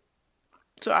team.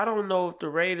 So I don't know if the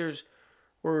Raiders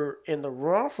were in the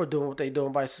wrong for doing what they're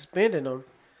doing by suspending them,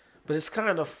 but it's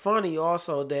kind of funny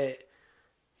also that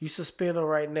you suspend him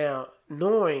right now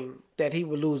knowing that he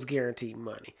would lose guaranteed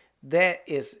money. That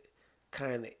is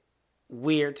kind of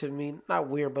weird to me. Not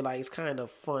weird, but like it's kind of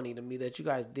funny to me that you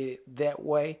guys did it that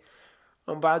way.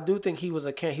 But I do think he was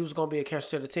going to be a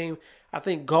cancer to the team. I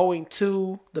think going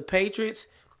to the Patriots,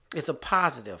 it's a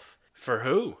positive. For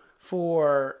who?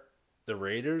 For the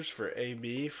Raiders, for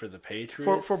AB, for the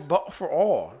Patriots, for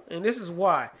all. And this is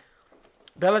why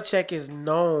Belichick is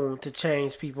known to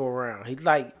change people around. He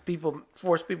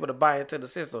force people to buy into the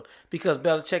system because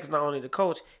Belichick is not only the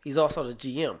coach, he's also the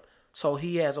GM. So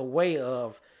he has a way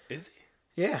of Is he?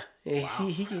 Yeah, and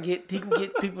he can get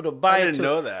people to buy I it. didn't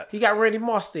know that. He got Randy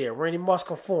Moss there. Randy Moss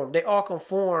conformed. They all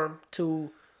conform to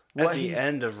what At the he's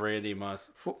end of Randy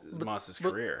Moss's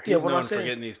career. yeah, He's what I'm known for saying-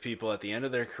 getting these people at the end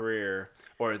of their career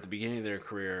or at the beginning of their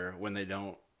career when they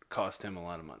don't cost him a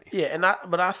lot of money. Yeah,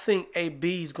 but I think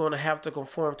AB is going to have to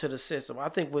conform to the system. I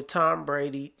think with Tom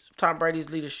Brady's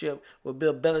leadership, with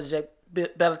Bill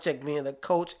Belichick being the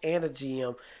coach and the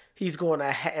GM, he's going to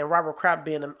and Robert Kraft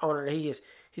being the owner that he is,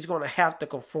 he's going to have to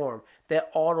conform. That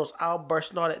all those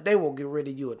outbursts and all that, they will get rid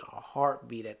of you in a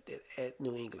heartbeat at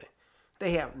New England.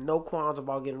 They have no qualms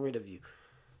about getting rid of you.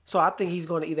 So I think he's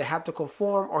going to either have to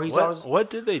conform or he's always. What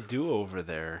did they do over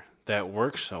there that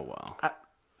works so well?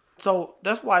 So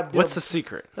that's why What's the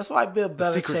secret? That's why Bill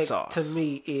secret Belichick sauce. to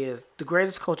me is the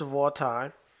greatest coach of all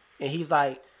time, and he's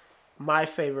like my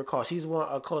favorite coach. He's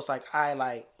a coach like I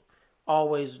like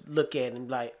always look at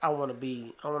and like I want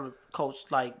to coach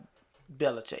like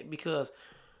Belichick because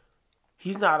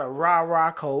he's not a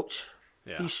rah coach.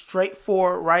 Yeah. He's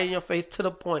straightforward, right in your face, to the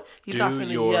point. He's not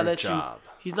finna your yell at job. you.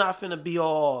 He's not finna be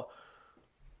all.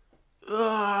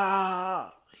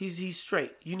 He's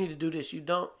straight. You need to do this. You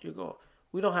don't. You go.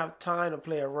 We don't have time to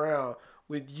play around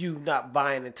with you not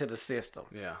buying into the system.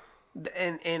 Yeah.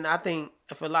 And I think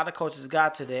if a lot of coaches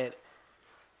got to that,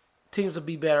 teams would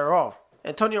be better off.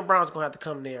 Antonio Brown's gonna have to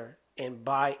come there and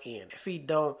buy in. If he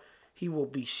don't, he will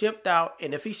be shipped out.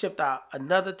 And if he shipped out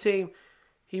another team,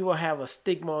 he will have a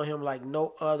stigma on him like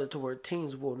no other, to where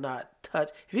teams will not touch.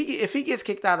 If he gets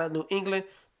kicked out of New England,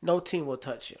 no team will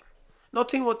touch him. No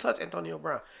team will touch Antonio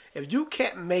Brown. If you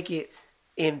can't make it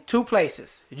in two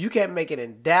places, if you can't make it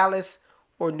in Dallas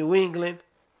or New England,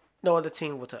 no other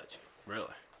team will touch you.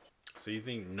 Really? So you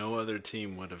think no other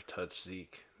team would have touched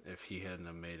Zeke if he hadn't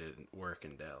have made it work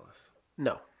in Dallas?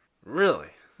 No. Really?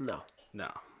 No. No,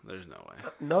 there's no way.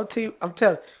 No team. I'm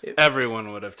telling you.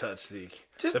 Everyone would have touched Zeke.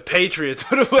 Just- the Patriots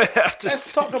would have went after Let's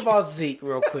Zeke. talk about Zeke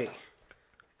real quick.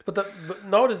 But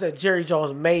notice that Jerry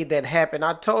Jones made that happen.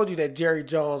 I told you that Jerry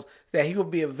Jones, that he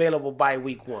would be available by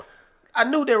week 1. I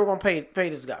knew they were going to pay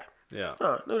this guy. Yeah.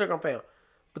 I knew they were going to pay him.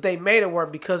 But they made it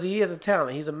work because he is a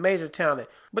talent. He's a major talent.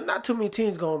 But not too many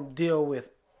teams going to deal with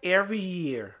every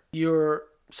year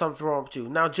something's wrong with you.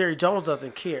 Now, Jerry Jones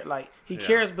doesn't care. Like, he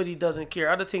cares, but he doesn't care.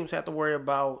 Other teams have to worry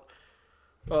about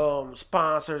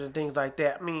sponsors and things like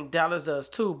that. I mean, Dallas does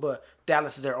too, but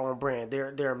Dallas is their own brand.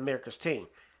 They're America's team.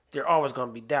 They're always going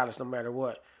to be Dallas no matter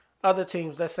what. Other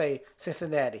teams, let's say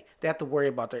Cincinnati, they have to worry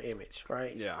about their image,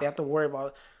 right? Yeah. They have to worry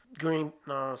about I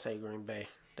don't say Green Bay.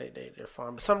 They're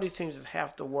fine. But some of these teams just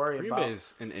have to worry Green about. Bay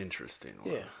is an interesting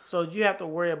one. Yeah. So you have to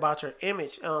worry about your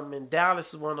image. And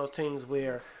Dallas is one of those teams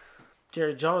where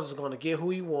Jerry Jones is going to get who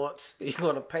he wants. He's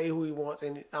going to pay who he wants,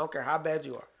 and I don't care how bad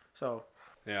you are. So.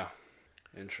 Yeah.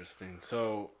 Interesting.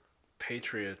 So,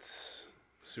 Patriots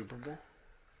Super Bowl?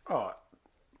 Oh,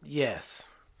 yes.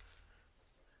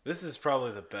 This is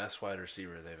probably the best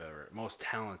most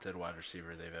talented wide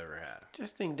receiver they've ever had.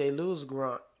 Just think they lose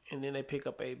Gronk, and then they pick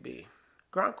up AB.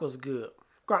 Gronk was good.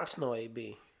 Gronk's no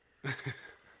AB.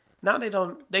 Now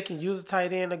they can use a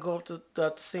tight end to go up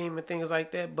the seam and things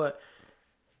like that, but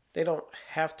they don't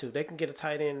have to. They can get a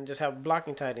tight end and just have a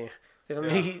blocking tight end. They don't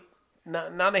need.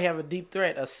 Now they have a deep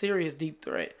threat, a serious deep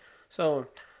threat. So,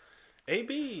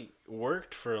 AB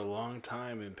worked for a long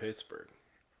time in Pittsburgh.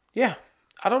 yeah,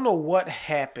 I don't know what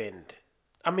happened.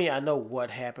 I mean, I know what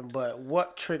happened, but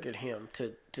what triggered him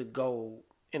to go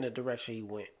in the direction he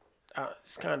went?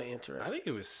 It's kind of interesting. I think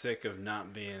he was sick of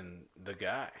not being the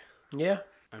guy. Yeah.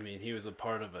 I mean, he was a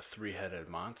part of a three-headed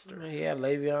monster. He had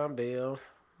Le'Veon Bell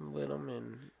with him,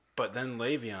 and But then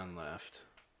Le'Veon left.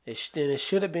 it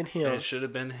should have been him. And it should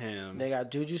have been him. They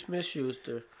got Juju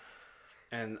Smith-Schuster.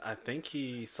 And I think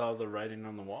he saw the writing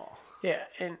on the wall. Yeah,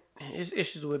 and his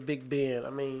issues with Big Ben, I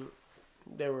mean,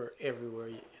 they were everywhere.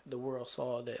 The world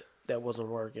saw that wasn't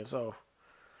working, so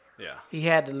Yeah. he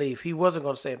had to leave. He wasn't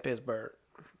going to stay in Pittsburgh.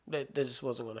 That just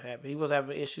wasn't going to happen. He was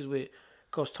having issues with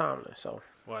Coach Tomlin, so.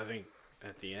 Well, I think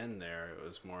at the end there, it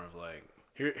was more of like,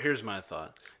 here's my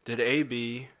thought. Did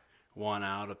AB want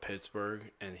out of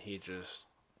Pittsburgh and he just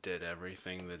did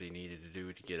everything that he needed to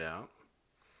do to get out?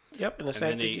 Yep, and the And same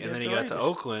then thing he did got with to the Raiders.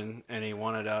 Oakland and he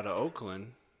wanted out of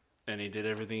Oakland and he did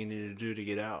everything he needed to do to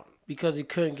get out. Because he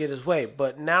couldn't get his way.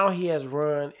 But now he has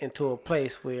run into a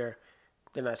place where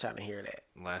they're not trying to hear that.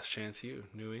 Last chance you,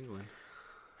 New England.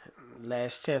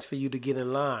 Last chance for you to get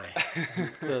in line.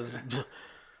 Because,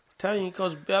 telling you,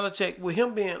 Coach Belichick, with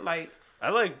him being like, I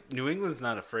like New England's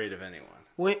not afraid of anyone.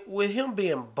 with him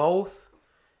being both,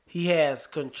 he has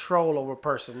control over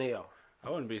personnel. I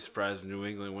wouldn't be surprised if New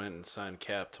England went and signed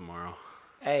Cap tomorrow.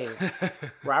 Hey,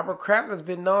 Robert Kraft has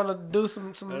been known to do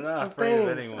some They're not afraid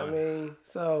of things. I anyone. mean,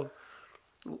 so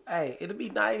hey, it'll be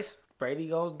nice. Brady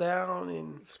goes down,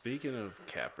 and Speaking of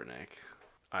Kaepernick,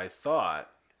 I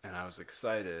thought, and I was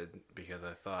excited because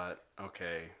I thought,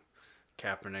 okay,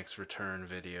 Kaepernick's return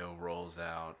video rolls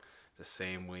out the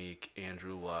same week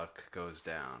Andrew Luck goes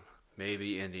down.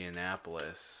 Maybe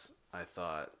Indianapolis, I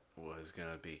thought, was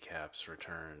going to be Cap's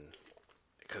return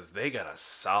because they got a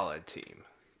solid team.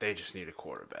 They just need a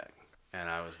quarterback. And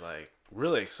I was like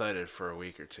really excited for a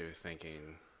week or two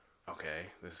thinking, okay,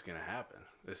 this is going to happen.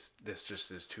 This just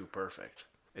is too perfect.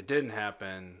 It didn't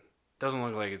happen. Doesn't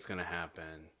look like it's going to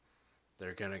happen.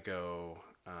 They're going to go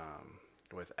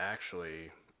with actually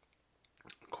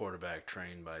a quarterback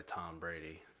trained by Tom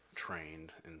Brady,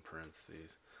 trained in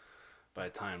parentheses, by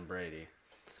Tom Brady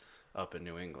up in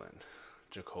New England,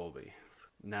 Jacoby.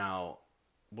 Now,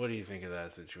 what do you think of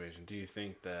that situation? Do you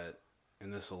think that,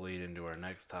 and this will lead into our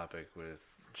next topic with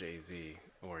Jay-Z,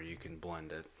 or you can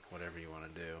blend it, whatever you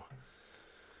want to do.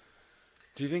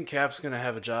 Do you think Cap's going to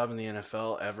have a job in the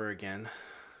NFL ever again?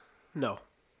 no.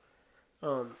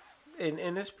 And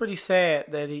it's pretty sad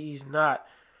that he's not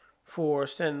for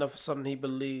standing up for something he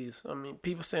believes. I mean,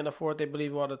 people stand up for what they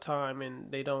believe all the time, and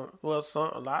they don't. Well,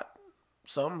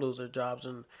 some lose their jobs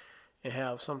and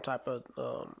have some type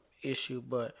of issue,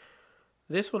 but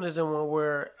this one isn't one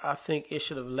where I think it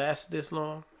should have lasted this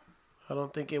long. I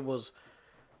don't think it was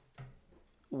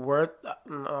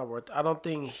not worth. I don't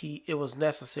think it was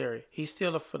necessary. He's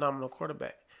still a phenomenal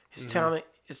quarterback. His talent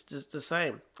is just the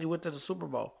same. He went to the Super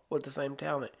Bowl with the same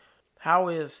talent.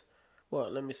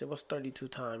 Let me see, what's 32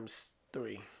 times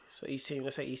 3? So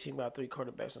let's say each team got 3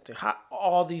 quarterbacks on the team. How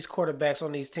all these quarterbacks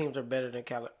on these teams are better than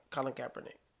Colin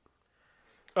Kaepernick?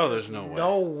 Oh, there's no way.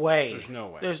 No way. There's no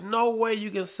way. There's no way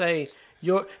you can say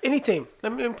any team.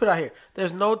 Let me put it out here.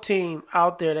 There's no team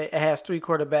out there that has 3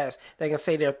 quarterbacks that can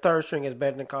say their third string is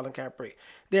better than Colin Kaepernick.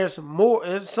 There's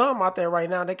some out there right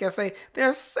now that can say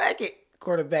their second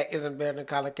quarterback isn't better than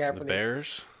Colin Kaepernick. The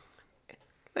Bears?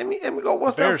 Let me go one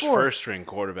The step Bears' forward. first string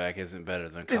quarterback isn't better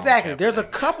than Colin Exactly. Kaepernick. There's a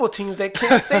couple teams that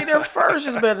can't say their first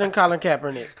is better than Colin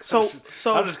Kaepernick. So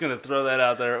I'm just going to throw that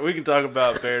out there. We can talk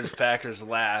about Bears-Packers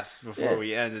last before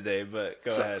we end today, but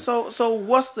go ahead. So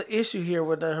what's the issue here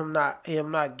with him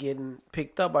not getting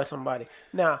picked up by somebody?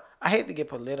 Now, I hate to get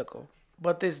political,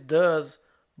 but this does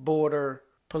border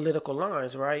political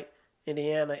lines, right?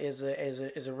 Indiana is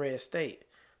a red state.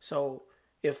 So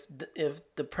if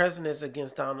the president is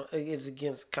against Colin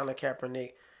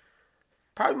Kaepernick,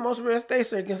 probably most red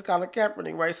states are against Colin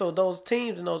Kaepernick, right? So those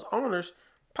teams and those owners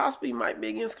possibly might be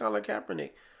against Colin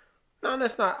Kaepernick. Now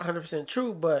that's not 100%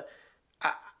 true, but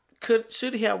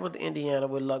should he have went to Indiana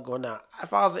with Luck going out?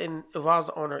 If I was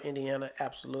the owner of Indiana,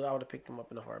 absolutely, I would have picked him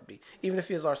up in a heartbeat, even if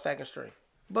he was our second string.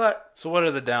 But So what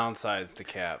are the downsides to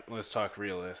Cap? Let's talk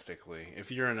realistically.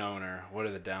 If you're an owner, what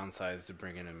are the downsides to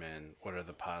bringing him in? What are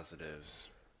the positives?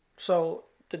 so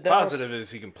the Positive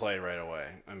is he can play right away.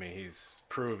 I mean, he's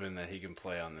proven that he can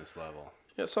play on this level.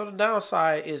 Yeah, so the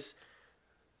downside is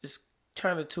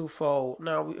kind of twofold.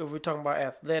 Now, if we're talking about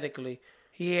athletically,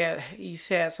 he's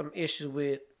had some issues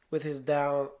with his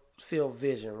downfield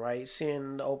vision, right?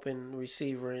 Seeing the open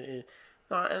receiver, and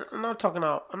I'm not talking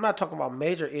about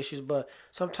major issues, but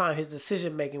sometimes his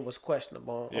decision making was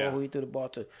questionable on who he threw the ball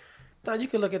to. Now you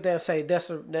can look at that and say that's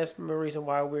the reason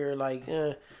why we're like,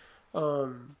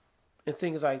 and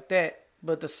things like that.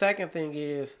 But the second thing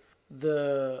is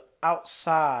the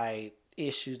outside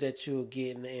issues that you'll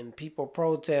get, and people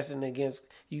protesting against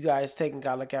you guys taking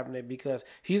Colin Kaepernick because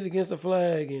he's against the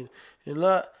flag, and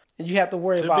you have to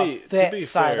worry about that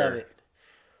side of it.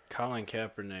 Colin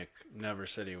Kaepernick never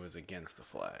said he was against the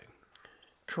flag.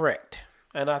 Correct.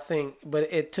 And I think,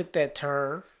 but it took that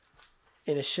turn,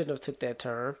 and it shouldn't have took that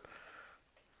turn.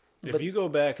 If you go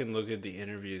back and look at the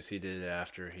interviews he did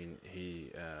after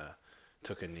he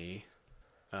took a knee,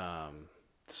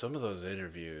 some of those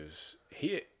interviews,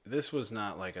 this was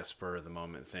not like a spur of the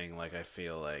moment thing like I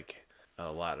feel like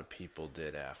a lot of people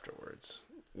did afterwards,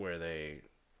 where they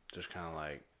just kind of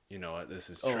like, you know what, this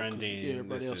is trending. Yeah,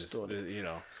 everybody else is doing it. You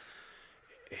know,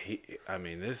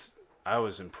 I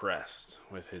was impressed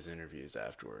with his interviews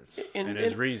afterwards and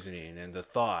his reasoning and the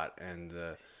thought and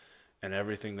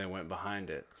everything that went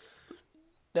behind it.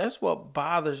 That's what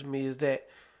bothers me is that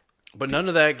But none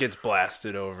of that gets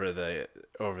blasted over the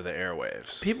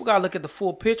airwaves. people got to look at the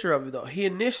full picture of it, though. He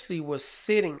initially was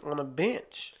sitting on a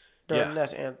bench during the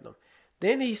national anthem.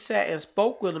 Then he sat and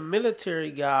spoke with a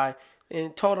military guy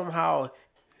and told him how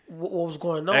what was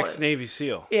going on. Ex-Navy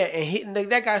SEAL. Yeah, and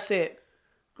that guy said,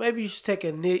 maybe you should take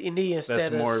a knee instead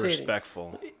That's of more sitting.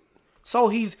 respectful. So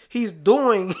he's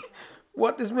doing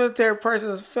what this military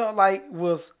person felt like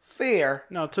was fair.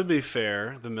 Now, to be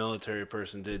fair, the military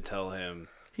person did tell him,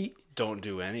 He don't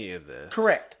do any of this.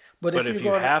 correct, But if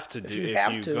you're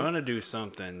you're gonna do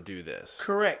something, do this.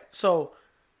 correct. So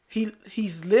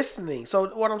he's listening.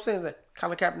 So what I'm saying is that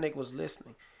Colin Kaepernick was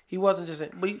listening. He wasn't just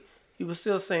saying, but he was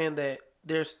still saying that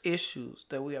there's issues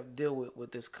that we have to deal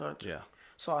with this country. Yeah.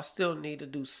 So I still need to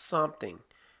do something,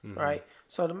 right?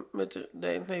 So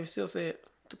they still said,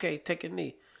 okay, take a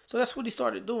knee. So that's what he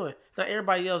started doing. Now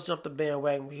everybody else jumped the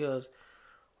bandwagon because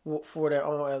for their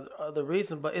own other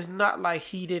reason, but it's not like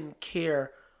he didn't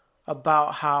care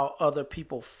about how other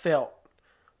people felt.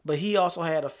 But he also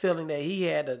had a feeling that he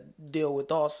had to deal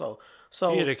with also.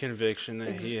 So He had a conviction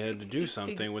that he had to do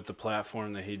something with the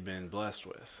platform that he'd been blessed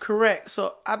with. correct.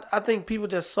 So I think people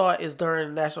just saw it as during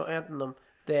the national anthem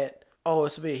that, oh,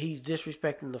 he's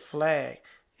disrespecting the flag.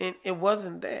 And it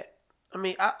wasn't that. I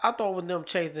mean, I thought when them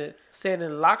changed it, standing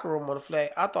in the locker room on the flag,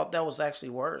 I thought that was actually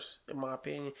worse, in my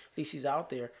opinion. At least he's out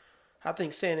there. I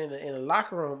think standing in the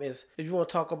locker room is, if you want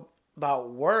to talk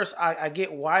about worse, I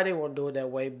get why they want to do it that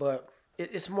way, but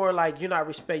it's more like you're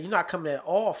not coming at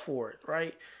all for it,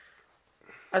 right?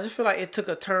 I just feel like it took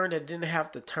a turn that didn't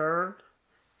have to turn,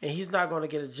 and he's not going to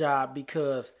get a job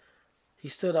because he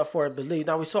stood up for his belief.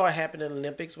 Now, we saw it happen in the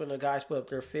Olympics when the guys put up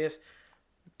their fists.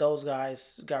 Those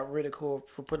guys got ridiculed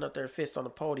for putting up their fists on the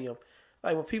podium.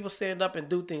 Like, when people stand up and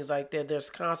do things like that, there's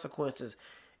consequences.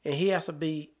 And he has to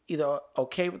be either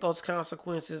okay with those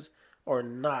consequences or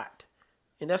not.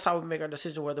 And that's how we make our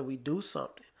decision whether we do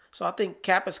something. So I think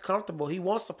Cap is comfortable. He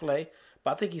wants to play,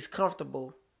 but I think he's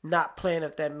comfortable not playing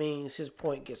if that means his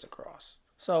point gets across.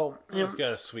 So He's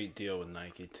got a sweet deal with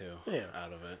Nike too. Yeah.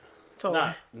 Out of it.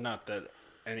 So Not that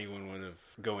anyone would have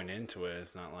going into it.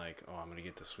 It's not like, oh, I'm gonna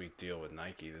get the sweet deal with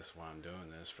Nike. This is why I'm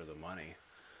doing this, for the money.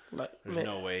 There's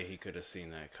no way he could have seen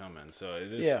that coming. So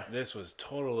this was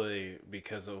totally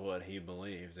because of what he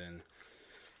believed, and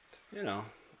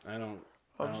I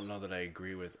don't know that I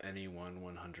agree with anyone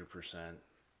 100%.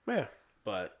 Yeah.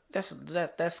 But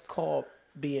That's called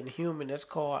being human. That's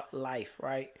called life,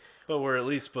 right? But we're at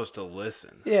least supposed to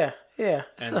listen. Yeah.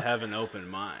 And have an open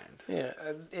mind. Yeah,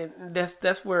 and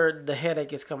that's where the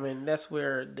headache is coming. That's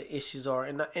where the issues are,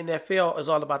 and NFL is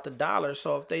all about the dollar.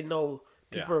 So if they know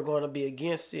people are going to be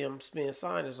against him being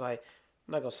signed, it's like,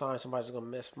 I'm not gonna sign somebody who's gonna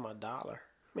mess with my dollar.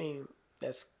 I mean,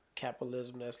 that's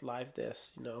capitalism. That's life.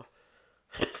 That's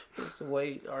it's the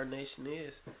way our nation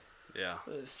is. Yeah.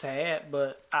 It's sad,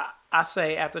 but I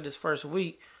say after this first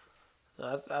week,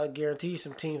 I guarantee you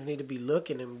some teams need to be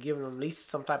looking and giving them at least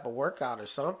some type of workout or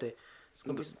something. It's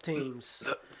going to be some teams.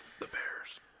 The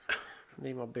Bears.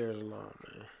 Leave my Bears alone,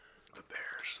 man. The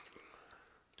Bears.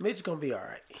 Mitch's going to be all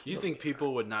right. You think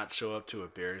people would not show up to a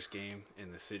Bears game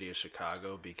in the city of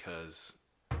Chicago because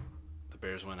the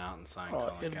Bears went out and signed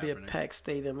Colin Kaepernick? It'll be a packed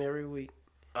stadium every week.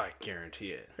 I guarantee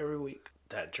it. Every week.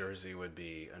 That jersey would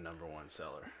be a number one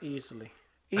seller. Easily.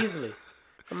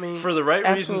 I mean, for the right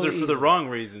reasons or for the easily. wrong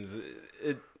reasons.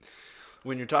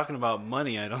 When you're talking about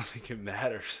money, I don't think it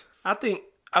matters. I think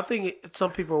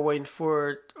some people are waiting for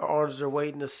it, or others are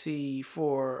waiting to see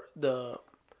for the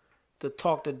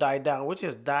talk to die down, which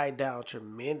has died down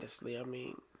tremendously. I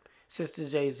mean, since the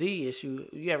Jay-Z issue,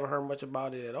 you haven't heard much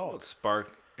about it at all.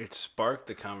 It sparked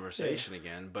the conversation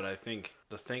again, but I think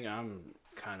the thing I'm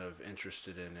kind of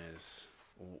interested in is,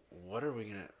 what are we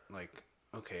going to, like,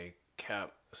 okay,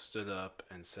 Cap stood up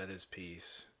and said his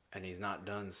piece, and he's not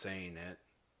done saying it,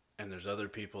 and there's other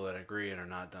people that agree and are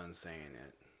not done saying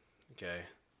it. Okay,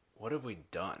 what have we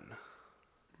done?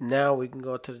 Now we can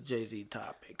go to the Jay-Z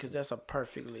topic, because that's a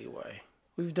perfect leeway.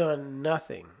 We've done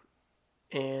nothing,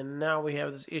 and now we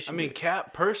have this issue. I mean,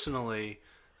 Cap personally,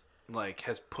 like,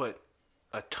 has put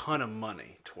a ton of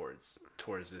money towards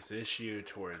this issue,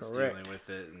 towards dealing with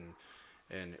it,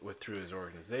 and through his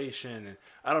organization. And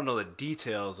I don't know the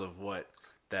details of what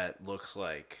that looks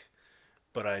like,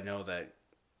 but I know that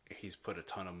he's put a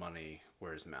ton of money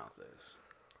where his mouth is.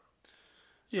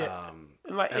 Yeah.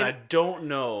 And I don't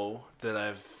know that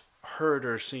I've heard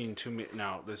or seen too many.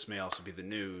 Now, this may also be the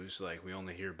news. Like, we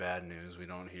only hear bad news. We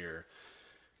don't hear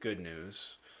good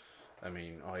news. I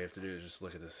mean, all you have to do is just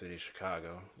look at the city of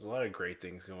Chicago. There's a lot of great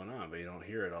things going on, but you don't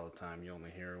hear it all the time. You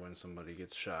only hear when somebody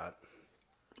gets shot.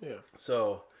 Yeah.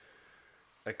 So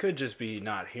I could just be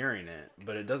not hearing it,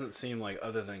 but it doesn't seem like,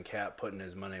 other than Cap putting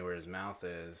his money where his mouth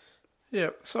is.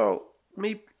 Yeah. So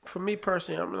for me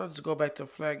personally, I'm gonna just go back to the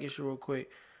flag issue real quick.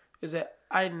 Is that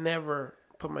I never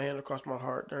put my hand across my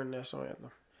heart during the national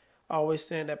anthem. I always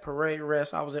stand at parade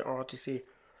rest. I was in ROTC.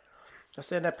 I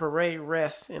stand at parade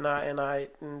rest, and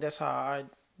that's how I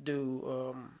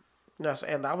do.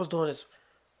 And I was doing this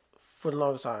for the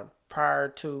longest time. prior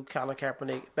to Colin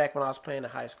Kaepernick. Back when I was playing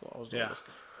in high school, I was doing this.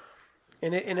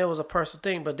 And it was a personal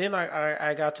thing. But then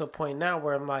I got to a point now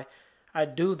where I'm like, I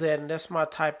do that, and that's my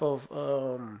type of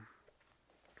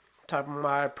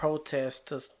my protest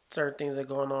to certain things that are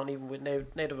going on, even with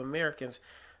Native Americans.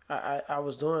 I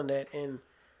was doing that, and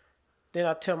then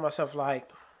I tell myself, like,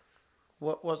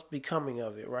 what's becoming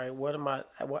of it, right?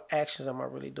 What actions am I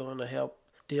really doing to help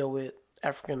deal with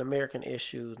African American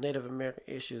issues, Native American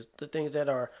issues, the things that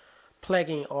are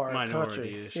plaguing our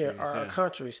Minority country,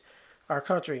 our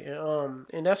country,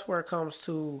 and that's where it comes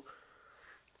to.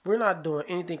 We're not doing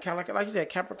anything. Kind of like you said,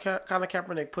 Colin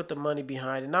Kaepernick put the money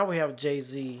behind it. Now we have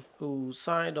Jay-Z, who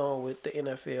signed on with the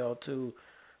NFL to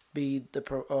be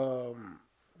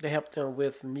they help them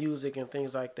with music and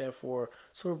things like that for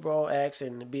Super Bowl acts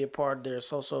and be a part of their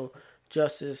social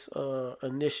justice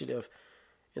initiative.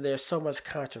 And there's so much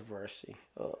controversy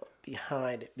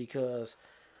behind it because.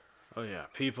 Oh yeah,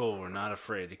 people were not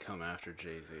afraid to come after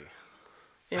Jay-Z.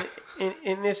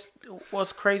 And this,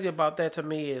 what's crazy about that to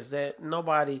me is that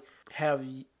nobody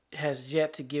has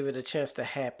yet to give it a chance to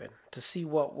happen, to see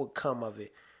what would come of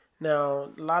it. Now,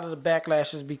 a lot of the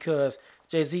backlash is because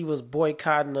Jay-Z was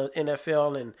boycotting the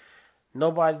NFL and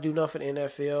nobody do nothing in the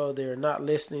NFL. They're not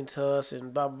listening to us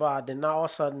and blah, blah, blah. Then all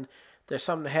of a sudden, there's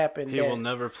something that happened. He will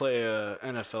never play a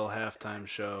NFL halftime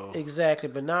show. Exactly,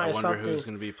 but now I wonder who's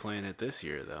going to be playing it this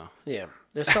year, though. Yeah,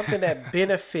 there's something that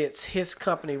benefits his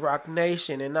company, Rock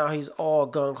Nation, and now he's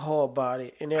all gung ho about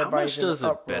it. And everybody's how much does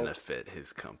it benefit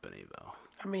his company, though?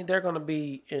 I mean, they're going to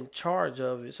be in charge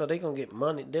of it, so they're going to get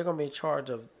money. They're going to be in charge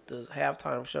of the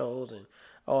halftime shows and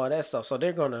all that stuff. So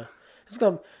they're going to.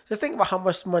 Just think about how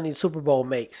much money the Super Bowl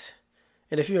makes,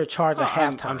 and if you're in charge of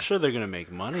halftime, I'm sure they're going to make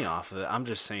money off of it. I'm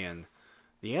just saying.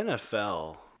 The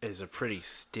NFL is a pretty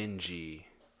stingy,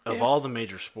 of all the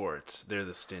major sports, they're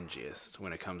the stingiest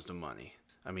when it comes to money.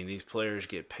 I mean, these players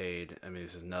get paid. I mean,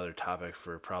 this is another topic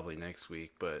for probably next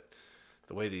week, but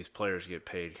the way these players get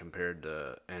paid compared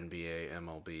to NBA,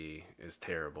 MLB is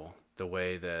terrible. The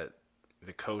way that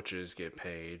the coaches get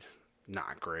paid,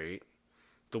 not great.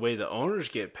 The way the owners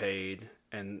get paid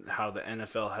and how the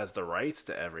NFL has the rights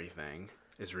to everything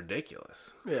is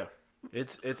ridiculous. Yeah.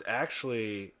 It's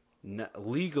actually...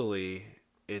 legally,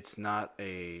 it's not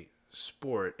a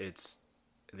sport. It's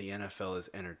the NFL is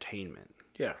entertainment.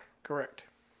 Yeah, correct.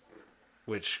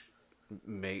 Which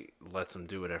lets them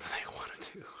do whatever they want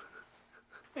to do.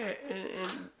 Yeah,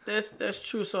 and that's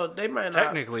true. So they might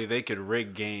technically they could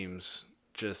rig games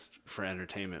just for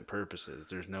entertainment purposes.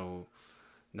 There's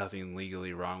nothing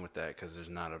legally wrong with that because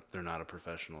they're not a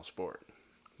professional sport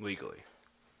legally.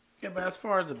 Yeah, but as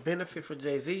far as the benefit for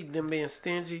Jay-Z, them being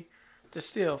stingy. There's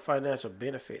still financial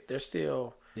benefit. There's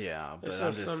still... Yeah, but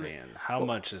I'm just saying, how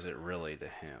much is it really to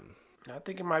him? I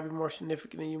think it might be more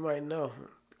significant than you might know.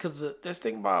 Because let's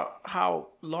think about how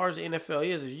large the NFL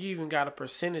is. If you even got a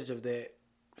percentage of that,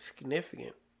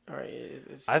 significant. All right,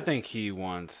 I think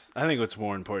what's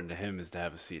more important to him is to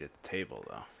have a seat at the table,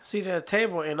 though. Seat at the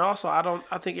table, and also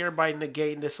I think everybody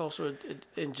negating the social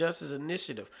injustice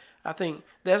initiative. I think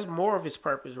that's more of his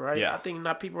purpose, right? Yeah. I think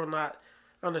people are not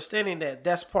understanding that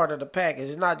that's part of the package.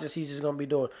 It's not just he's just going to be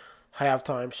doing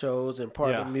halftime shows and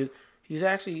part of the music. He's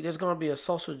actually, there's going to be a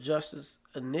social justice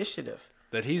initiative.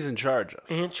 That he's in charge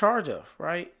of.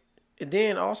 Right? And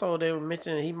then also they were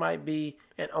mentioning he might be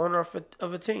an owner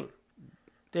of a team.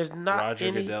 There's not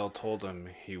Roger Goodell told him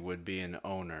he would be an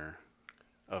owner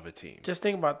of a team. Just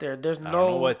think about there. I don't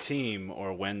know what team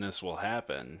or when this will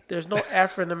happen. There's no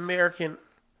African American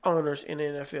owners in the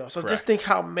NFL. So just think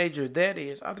how major that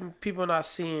is. I think people are not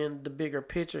seeing the bigger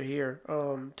picture here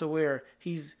to where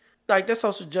he's like that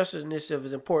social justice initiative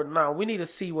is important. Now we need to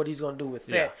see what he's going to do with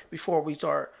that before we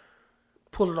start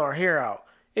pulling our hair out.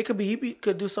 It could be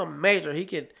could do something major.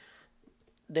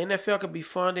 The NFL could be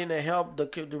funding to help the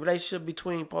relationship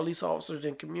between police officers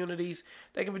and communities.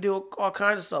 They could be doing all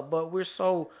kinds of stuff, but we're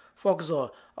so focused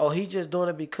on he's just doing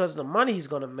it because of the money he's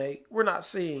going to make. We're not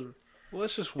seeing. Well,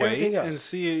 let's just wait and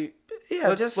see.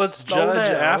 Yeah, let's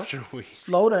judge after we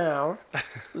slow down,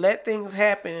 let things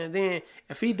happen, and then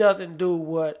if he doesn't do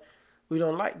what we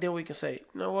don't like, then we can say,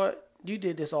 you know what, you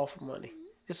did this all for money.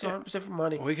 It's 100% for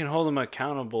money. We can hold him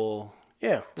accountable.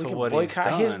 Yeah, we can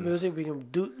boycott his music. We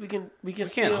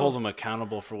can't hold him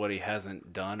accountable for what he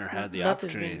hasn't done or had the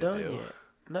opportunity to do. Yet.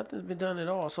 Nothing's been done at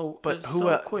all. So, but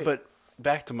quick. But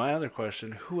back to my other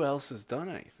question: who else has done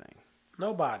anything?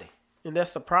 Nobody, and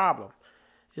that's the problem.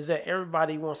 Is that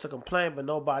everybody wants to complain, but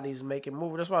nobody's making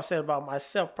moves. That's what I said about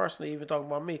myself personally, even talking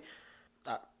about me.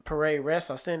 Parade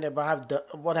rest, I stand there, but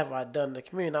what have I done in the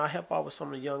community? Now, I help out with some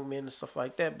of the young men and stuff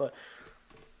like that, but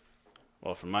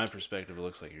Well, from my perspective, it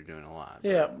looks like you're doing a lot.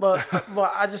 Yeah, but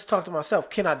I just talk to myself,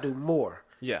 can I do more?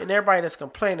 Yeah. And everybody that's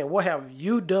complaining, what have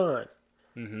you done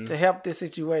to help this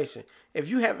situation? If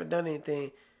you haven't done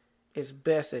anything, it's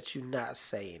best that you not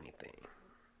say anything.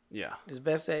 Yeah. It's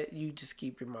best that you just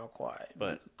keep your mouth quiet.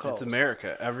 But closed. it's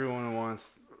America. Everyone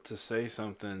wants to say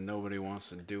something. Nobody wants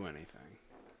to do anything.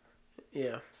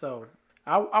 Yeah, so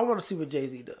I want to see what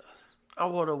Jay-Z does.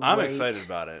 I'm excited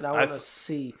about it. And I want to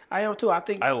see. I am too.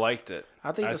 I liked it.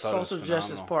 I think the thought it was social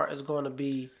justice phenomenal. part is going to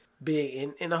be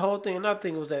big. And the whole thing, another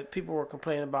thing was that people were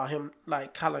complaining about him,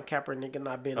 like Colin Kaepernick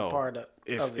not being a part of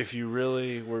it. If you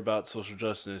really were about social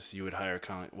justice, you would hire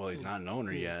Colin. Well, he's not an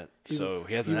owner yet, so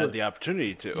he hasn't had the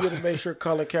opportunity to. You got to make sure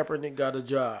Colin Kaepernick got a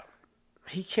job.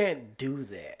 He can't do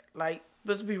that. Like,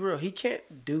 let's be real. He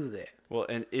can't do that. Well,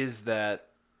 and is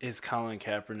Colin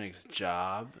Kaepernick's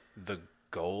job the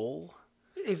goal?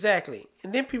 Exactly.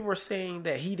 And then people were saying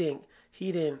that he didn't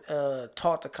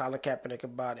talk to Colin Kaepernick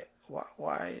about it.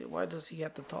 Why does he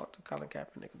have to talk to Colin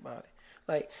Kaepernick about it?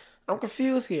 Like, I'm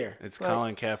confused here. It's like,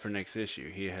 Colin Kaepernick's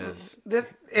issue. He has this,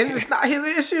 and it's not his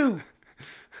issue.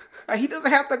 Like, he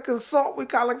doesn't have to consult with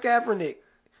Colin Kaepernick.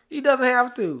 He doesn't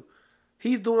have to.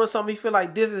 He's doing something. He feel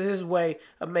like this is his way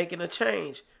of making a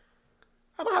change.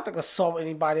 I don't have to consult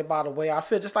anybody about the way I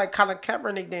feel. Just like Colin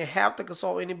Kaepernick didn't have to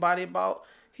consult anybody about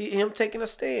him taking a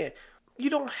stand. You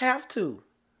don't have to.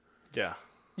 Yeah.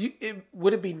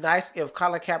 Would it be nice if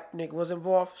Colin Kaepernick was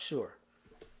involved? Sure.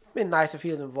 It'd be nice if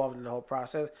he was involved in the whole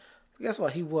process. But guess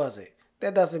what? He wasn't.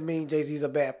 That doesn't mean Jay-Z's a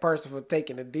bad person for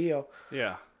taking the deal.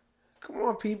 Yeah. Come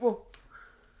on, people.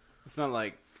 It's not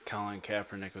like Colin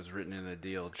Kaepernick was written in the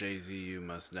deal. Jay-Z, you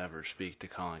must never speak to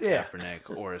Colin Yeah.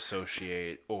 Kaepernick or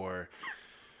associate or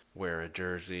wear a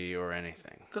jersey or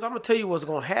anything. Because I'm going to tell you what's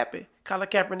going to happen. Colin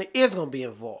Kaepernick is going to be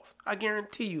involved. I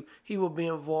guarantee you he will be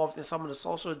involved in some of the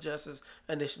social justice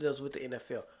initiatives with the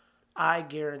NFL. I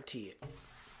guarantee it.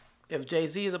 If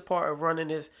Jay-Z is a part of running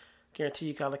this, guarantee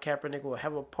you Colin Kaepernick will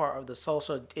have a part of the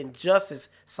social injustice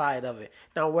side of it.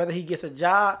 Now, whether he gets a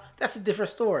job, that's a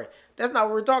different story. That's not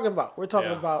what we're talking about. We're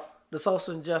talking about the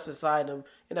social injustice side of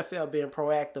NFL being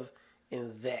proactive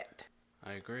in that.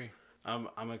 I agree.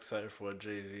 I'm excited for what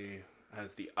Jay-Z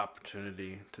has the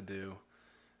opportunity to do.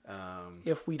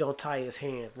 If we don't tie his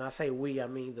hands, and I say we, I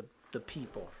mean the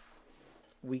people.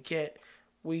 We can't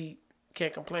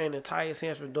complain and tie his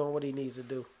hands for doing what he needs to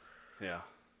do. Yeah,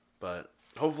 but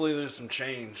hopefully there's some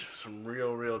change, some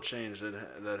real change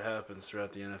that happens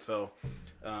throughout the NFL.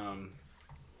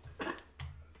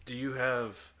 Do you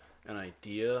have an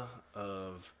idea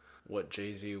of what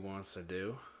Jay-Z wants to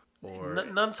do? Or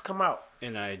none's come out.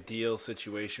 in an ideal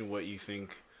situation, what you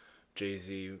think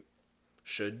Jay-Z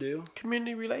should do?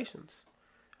 Community relations.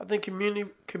 I think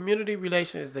community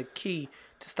relations is the key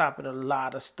to stopping a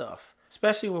lot of stuff,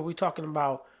 especially when we're talking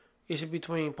about issue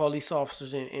between police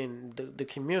officers and the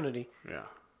community. Yeah.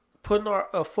 Putting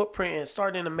a footprint in,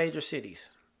 starting in the major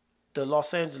cities, the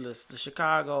Los Angeles, the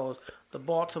Chicagos, the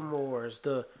Baltimores,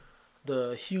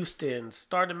 the Houstons,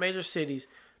 starting in major cities,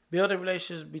 building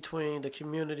relations between the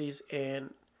communities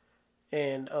and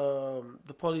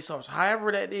the police officers.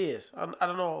 However that is, I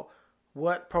don't know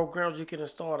what programs you can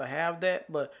install to have that,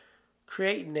 but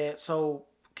creating that so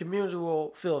communities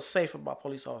will feel safe about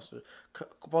police officers.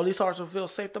 Police officers will feel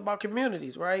safe about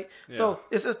communities, right? Yeah. So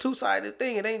it's a two-sided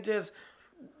thing. It ain't just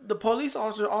the police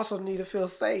officers also need to feel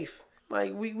safe.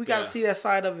 Like we got to see that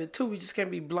side of it too. We just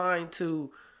can't be blind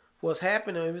to what's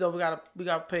happening. Even though we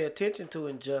gotta pay attention to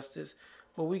injustice,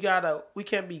 but we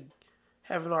can't be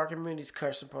having our communities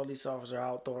cursing police officers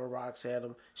out, throwing rocks at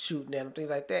them, shooting at them, things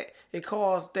like that. It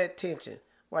caused that tension,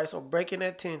 right? So breaking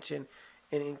that tension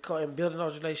and building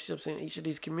those relationships in each of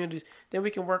these communities, then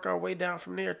we can work our way down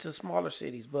from there to smaller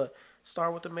cities. But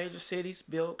start with the major cities,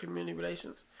 build community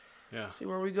relations. Yeah. See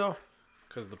where we go.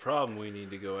 Because the problem we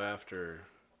need to go after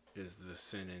is the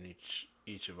sin in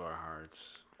each of our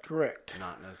hearts. Correct.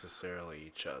 Not necessarily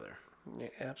each other. Yeah,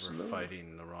 absolutely. We're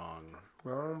fighting the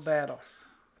wrong battle.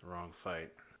 The wrong fight.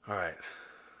 All right.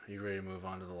 Are you ready to move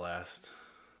on to the last?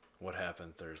 What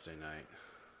happened Thursday night?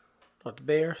 What, the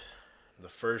Bears? The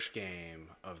first game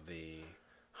of the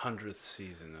 100th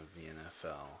season of the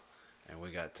NFL. And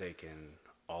we got taken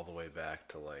all the way back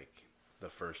to like the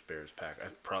first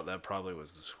Bears-Packers. That probably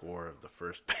was the score of the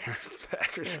first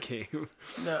Bears-Packers game.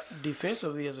 Now,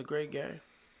 defensively, it's a great game.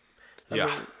 I mean,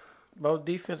 both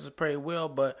defenses played well,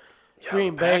 but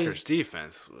Green Bay's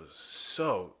defense was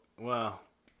so well.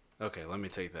 Okay, let me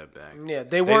take that back. Yeah,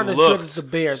 they weren't as good as the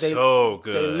Bears. So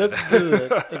good. They looked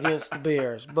good against the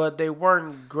Bears, but they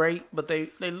weren't great. But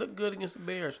they looked good against the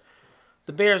Bears.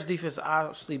 The Bears' defense is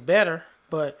obviously better,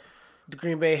 but the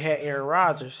Green Bay had Aaron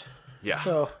Rodgers, Yeah.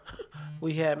 So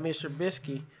we had Mr.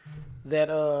 Trubisky.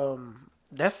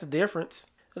 That's the difference.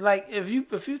 Like if you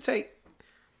take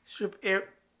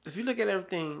if you look at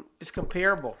everything, it's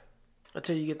comparable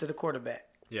until you get to the quarterback.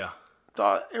 Yeah.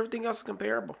 Everything else is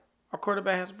comparable. Our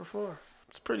quarterback has to perform.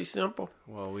 It's pretty simple.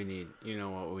 Well, we need. You know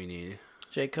what we need?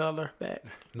 Jay Cutler back.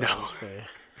 No.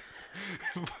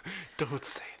 Don't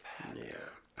say that. Yeah,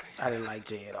 I didn't like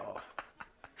Jay at all.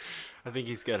 I think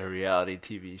he's got a reality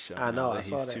TV show. I know. That I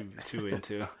saw he's that. too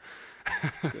into.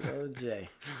 Good old Jay.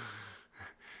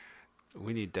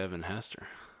 We need Devin Hester.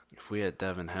 If we had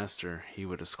Devin Hester, he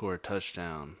would have scored a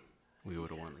touchdown. We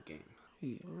would have won the game.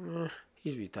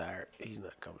 He's retired. He's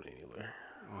not coming anywhere.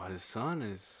 Well, his son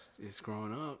is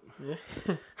growing up.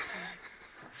 Yeah.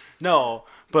 No,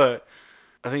 but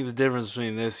I think the difference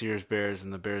between this year's Bears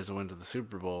and the Bears that went to the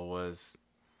Super Bowl was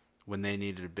when they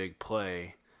needed a big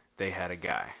play, they had a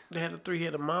guy. They had a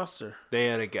 3-headed monster. They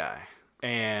had a guy.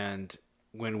 And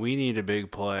when we need a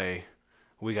big play,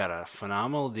 we got a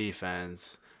phenomenal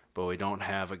defense, but we don't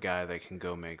have a guy that can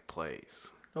go make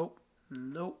plays.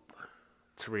 Nope.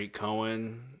 Tariq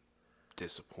Cohen,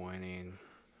 disappointing.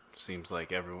 Seems like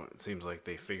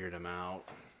they figured him out.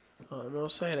 I'm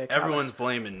not saying that. Everyone's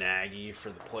blaming Nagy for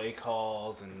the play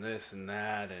calls and this and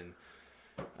that, and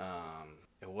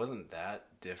it wasn't that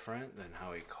different than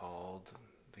how he called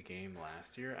the game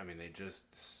last year. I mean, they just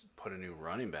put a new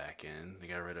running back in. They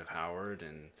got rid of Howard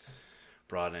and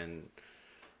brought in,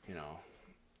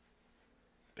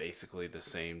 basically the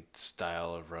same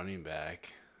style of running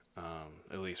back,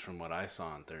 at least from what I saw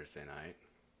on Thursday night.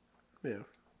 Yeah.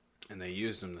 And they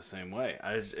used him the same way.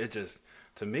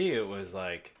 To me, it was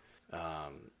like,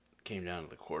 came down to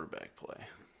the quarterback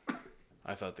play.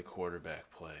 I thought the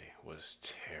quarterback play was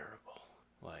terrible.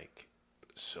 Like,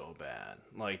 so bad.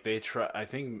 Like, I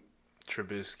think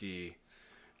Trubisky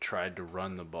tried to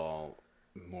run the ball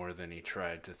more than he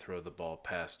tried to throw the ball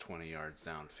past 20 yards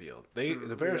downfield.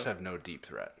 The Bears have no deep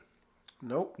threat.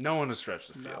 Nope. No one has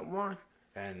stretched the field. Not one.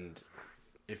 And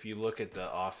if you look at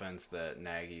the offense that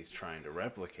Nagy's trying to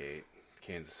replicate,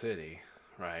 Kansas City,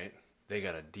 right, they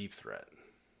got a deep threat.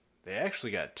 They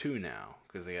actually got two now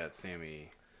because they got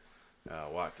Sammy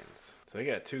Watkins. So they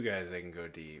got two guys that can go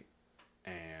deep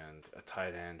and a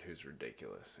tight end who's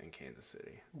ridiculous in Kansas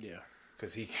City. Yeah.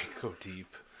 Because he can go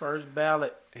deep. First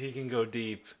ballot. He can go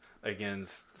deep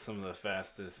against some of the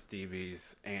fastest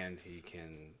DBs, and he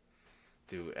can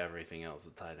do everything else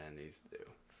a tight end needs to do.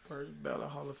 First ballot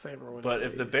Hall of Famer. But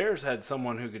if the Bears had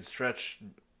someone who could stretch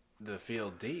the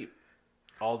field deep,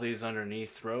 all these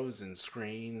underneath throws and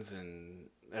screens and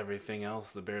everything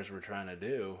else the Bears were trying to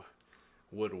do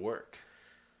would work.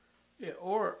 Yeah,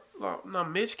 or now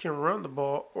Mitch can run the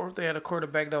ball, or if they had a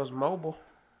quarterback that was mobile.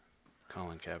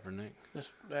 Colin Kaepernick.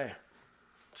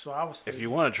 So I was thinking, if you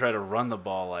want to try to run the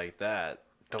ball like that,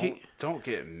 don't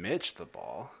get Mitch the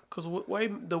ball. Because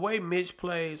the way Mitch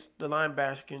plays, the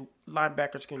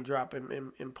linebackers can drop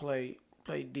him and play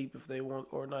deep if they want,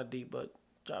 or not deep, but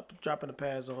drop in the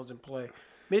pass zones and play.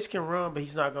 Mitch can run, but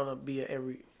he's not gonna be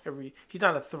he's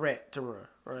not a threat to run,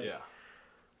 right? Yeah.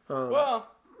 Well,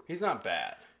 he's not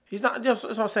bad. He's not. That's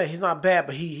what I'm saying. He's not bad,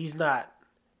 but he's not.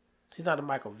 He's not a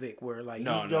Michael Vick where your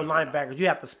linebackers you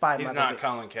have to spy. He's Michael not Vick.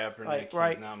 Colin Kaepernick.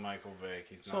 Right. He's not Michael Vick.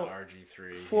 He's So, not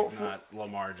RG3. He's not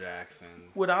Lamar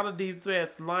Jackson. Without a deep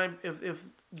threat, if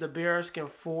the Bears can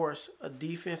force a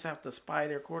defense to have to spy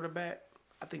their quarterback,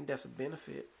 I think that's a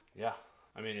benefit. Yeah.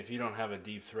 I mean, if you don't have a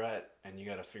deep threat and you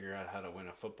got to figure out how to win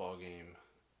a football game,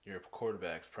 your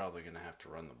quarterback's probably going to have to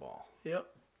run the ball. Yep.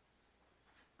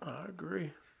 I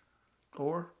agree.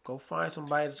 Or go find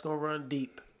somebody that's going to run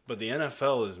deep. But the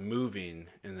NFL is moving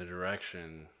in the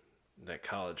direction that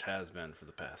college has been for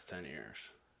the past 10 years.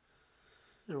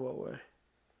 In what way?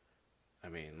 I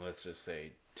mean, let's just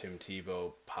say Tim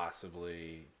Tebow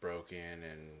possibly broke in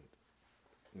and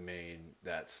made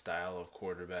that style of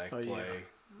quarterback play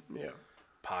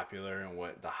popular and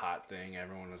what the hot thing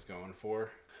everyone was going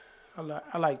for.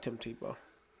 I like Tim Tebow.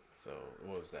 So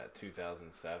what was that,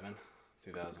 2007,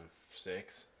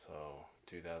 2006? So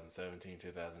 2017,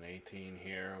 2018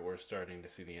 here, we're starting to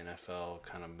see the NFL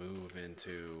kind of move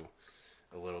into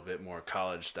a little bit more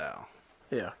college style.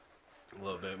 Yeah. A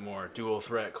little bit more dual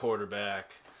threat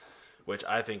quarterback, which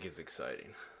I think is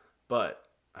exciting. But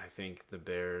I think the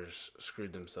Bears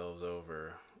screwed themselves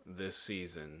over this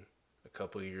season a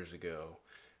couple of years ago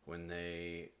when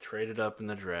they traded up in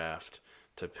the draft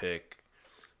to pick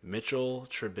Mitchell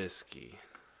Trubisky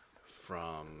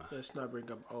from... Let's not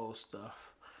bring up old stuff.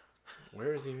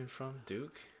 Where is he even from?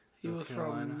 Duke? He was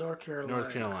from North Carolina.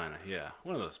 North Carolina, yeah.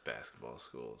 One of those basketball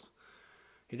schools.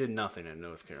 He did nothing in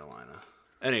North Carolina.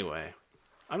 Anyway,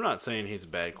 I'm not saying he's a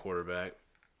bad quarterback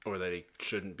or that he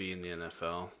shouldn't be in the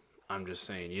NFL. I'm just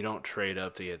saying you don't trade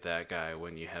up to get that guy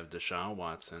when you have Deshaun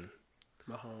Watson,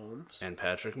 Mahomes, and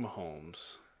Patrick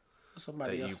Mahomes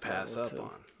somebody that else you pass up too.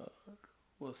 on.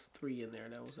 Was 3 in there.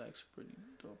 That was actually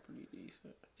pretty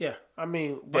decent. Yeah, I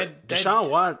mean, But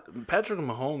Patrick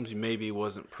Mahomes maybe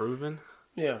wasn't proven.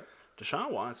 Yeah,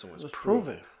 Deshaun Watson was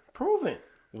proven.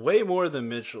 Way more than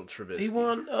Mitchell Trubisky. He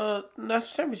won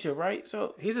national championship, right?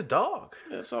 So he's a dog.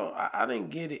 Yeah, so I didn't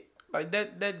get it. Like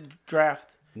that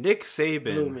draft. Nick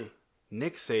Saban blew me.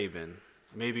 Nick Saban,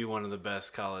 maybe one of the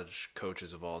best college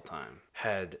coaches of all time,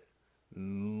 had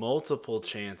multiple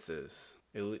chances.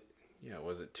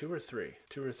 Was it 2 or 3?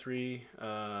 2 or 3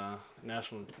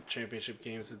 national championship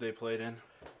games that they played in?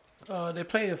 They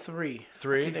played in 3.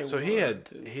 3. So he had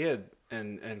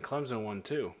and Clemson won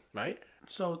 2, right?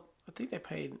 So I think they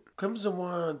played. Clemson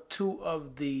won 2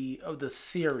 of the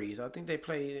series. I think they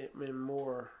played in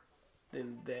more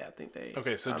than that. I think they.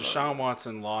 Okay, so Deshaun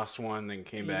Watson lost 1, then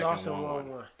came back and won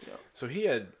 1. Yep. So he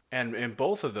had, and in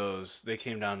both of those, they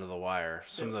came down to the wire.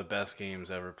 Some of the best games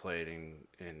ever played in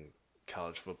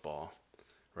college football,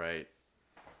 right?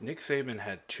 Nick Saban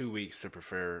had 2 weeks to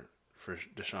prepare for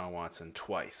Deshaun Watson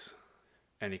twice,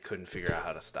 and he couldn't figure out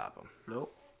how to stop him.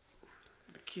 Nope.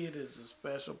 The kid is a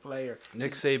special player.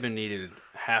 Nick Saban needed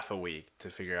half a week to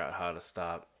figure out how to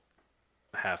stop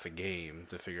half a game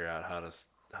to figure out how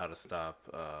to stop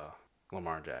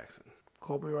Lamar Jackson.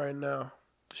 Quote me right now.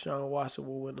 Deshaun Watson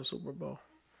will win the Super Bowl.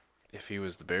 If he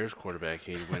was the Bears quarterback,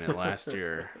 he'd win it last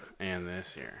year and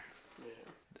this year.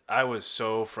 I was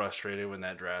so frustrated when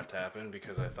that draft happened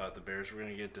because I thought the Bears were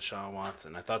going to get Deshaun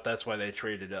Watson. I thought that's why they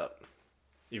traded up,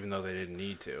 even though they didn't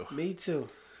need to. Me too.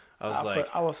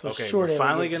 I was for okay, sure we're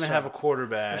finally going to have a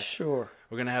quarterback. For sure.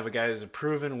 We're going to have a guy who's a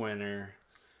proven winner.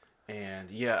 And,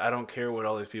 I don't care what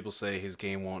all these people say, his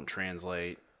game won't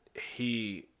translate.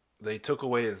 They took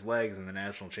away his legs in the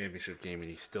national championship game, and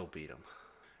he still beat them.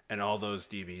 And all those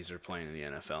DBs are playing in the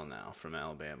NFL now from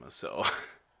Alabama, so...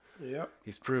 Yep.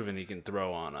 He's proven he can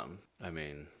throw on them. I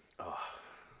mean,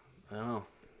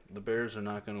 the Bears are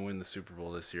not going to win the Super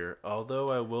Bowl this year.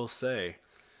 Although I will say,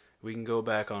 we can go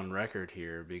back on record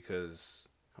here because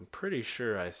I'm pretty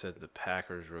sure I said the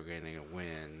Packers were going to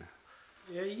win.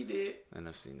 Yeah, you did.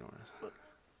 NFC North.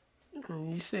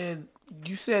 You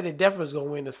said it definitely was going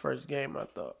to win this first game, I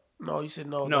thought. No, you said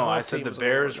no. No, I said the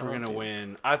Bears were going to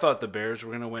win. I thought the Bears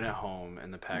were going to win at home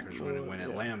and the Packers were going to win at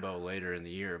Lambeau later in the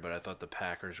year, but I thought the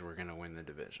Packers were going to win the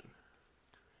division.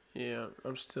 Yeah,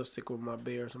 I'm still sticking with my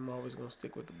Bears. I'm always going to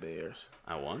stick with the Bears.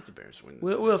 I want the Bears to win the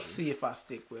division. We'll see if I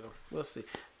stick with them. We'll see.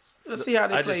 Let's see how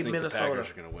they play Minnesota. I just think the Packers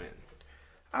are going to win.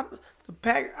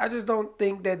 I just don't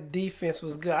think that defense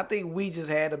was good. I think we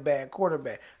just had a bad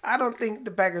quarterback. I don't think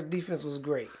the Packers' defense was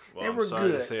great. Well, they were I'm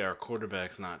sorry good. To say our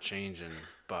quarterback's not changing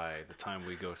by the time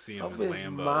we go see him in His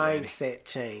Lambeau. mindset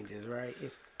changes, right?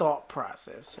 His thought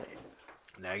process changes.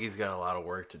 Nagy's got a lot of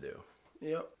work to do.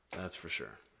 Yep. That's for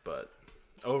sure. But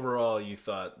overall, you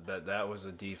thought that was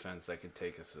a defense that could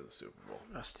take us to the Super Bowl.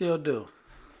 I still do.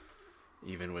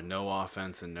 Even with no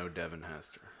offense and no Devin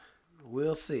Hester.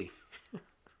 We'll see.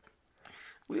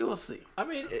 We will see. I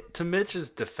mean, to Mitch's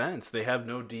defense, they have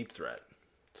no deep threat.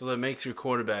 So that makes your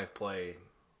quarterback play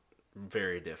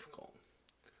very difficult.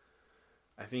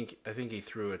 I think he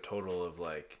threw a total of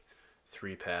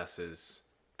 3 passes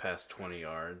past 20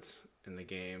 yards in the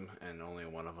game, and only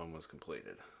one of them was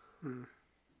completed.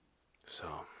 So,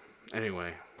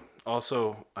 anyway,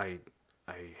 also, I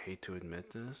hate to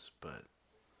admit this, but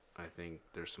I think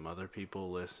there's some other people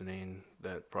listening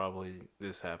that probably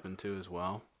this happened to as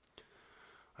well.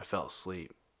 I fell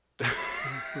asleep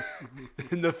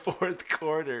in the 4th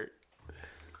quarter.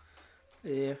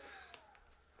 Yeah.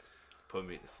 Put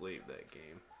me to sleep that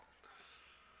game.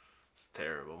 It's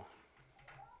terrible.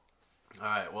 All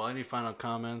right. Well, any final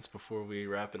comments before we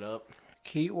wrap it up?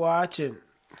 Keep watching.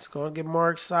 It's going to get more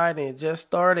exciting. It just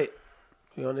started.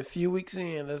 We're only a few weeks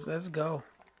in. Let's go.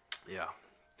 Yeah.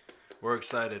 We're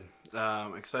excited.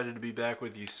 Excited to be back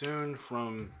with you soon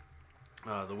from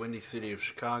the Windy City of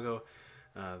Chicago.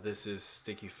 This is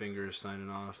Sticky Fingers signing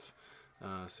off.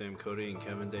 Sam Cody and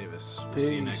Kevin Davis. We'll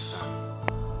see you next time.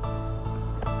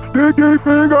 Sticky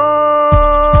Fingers!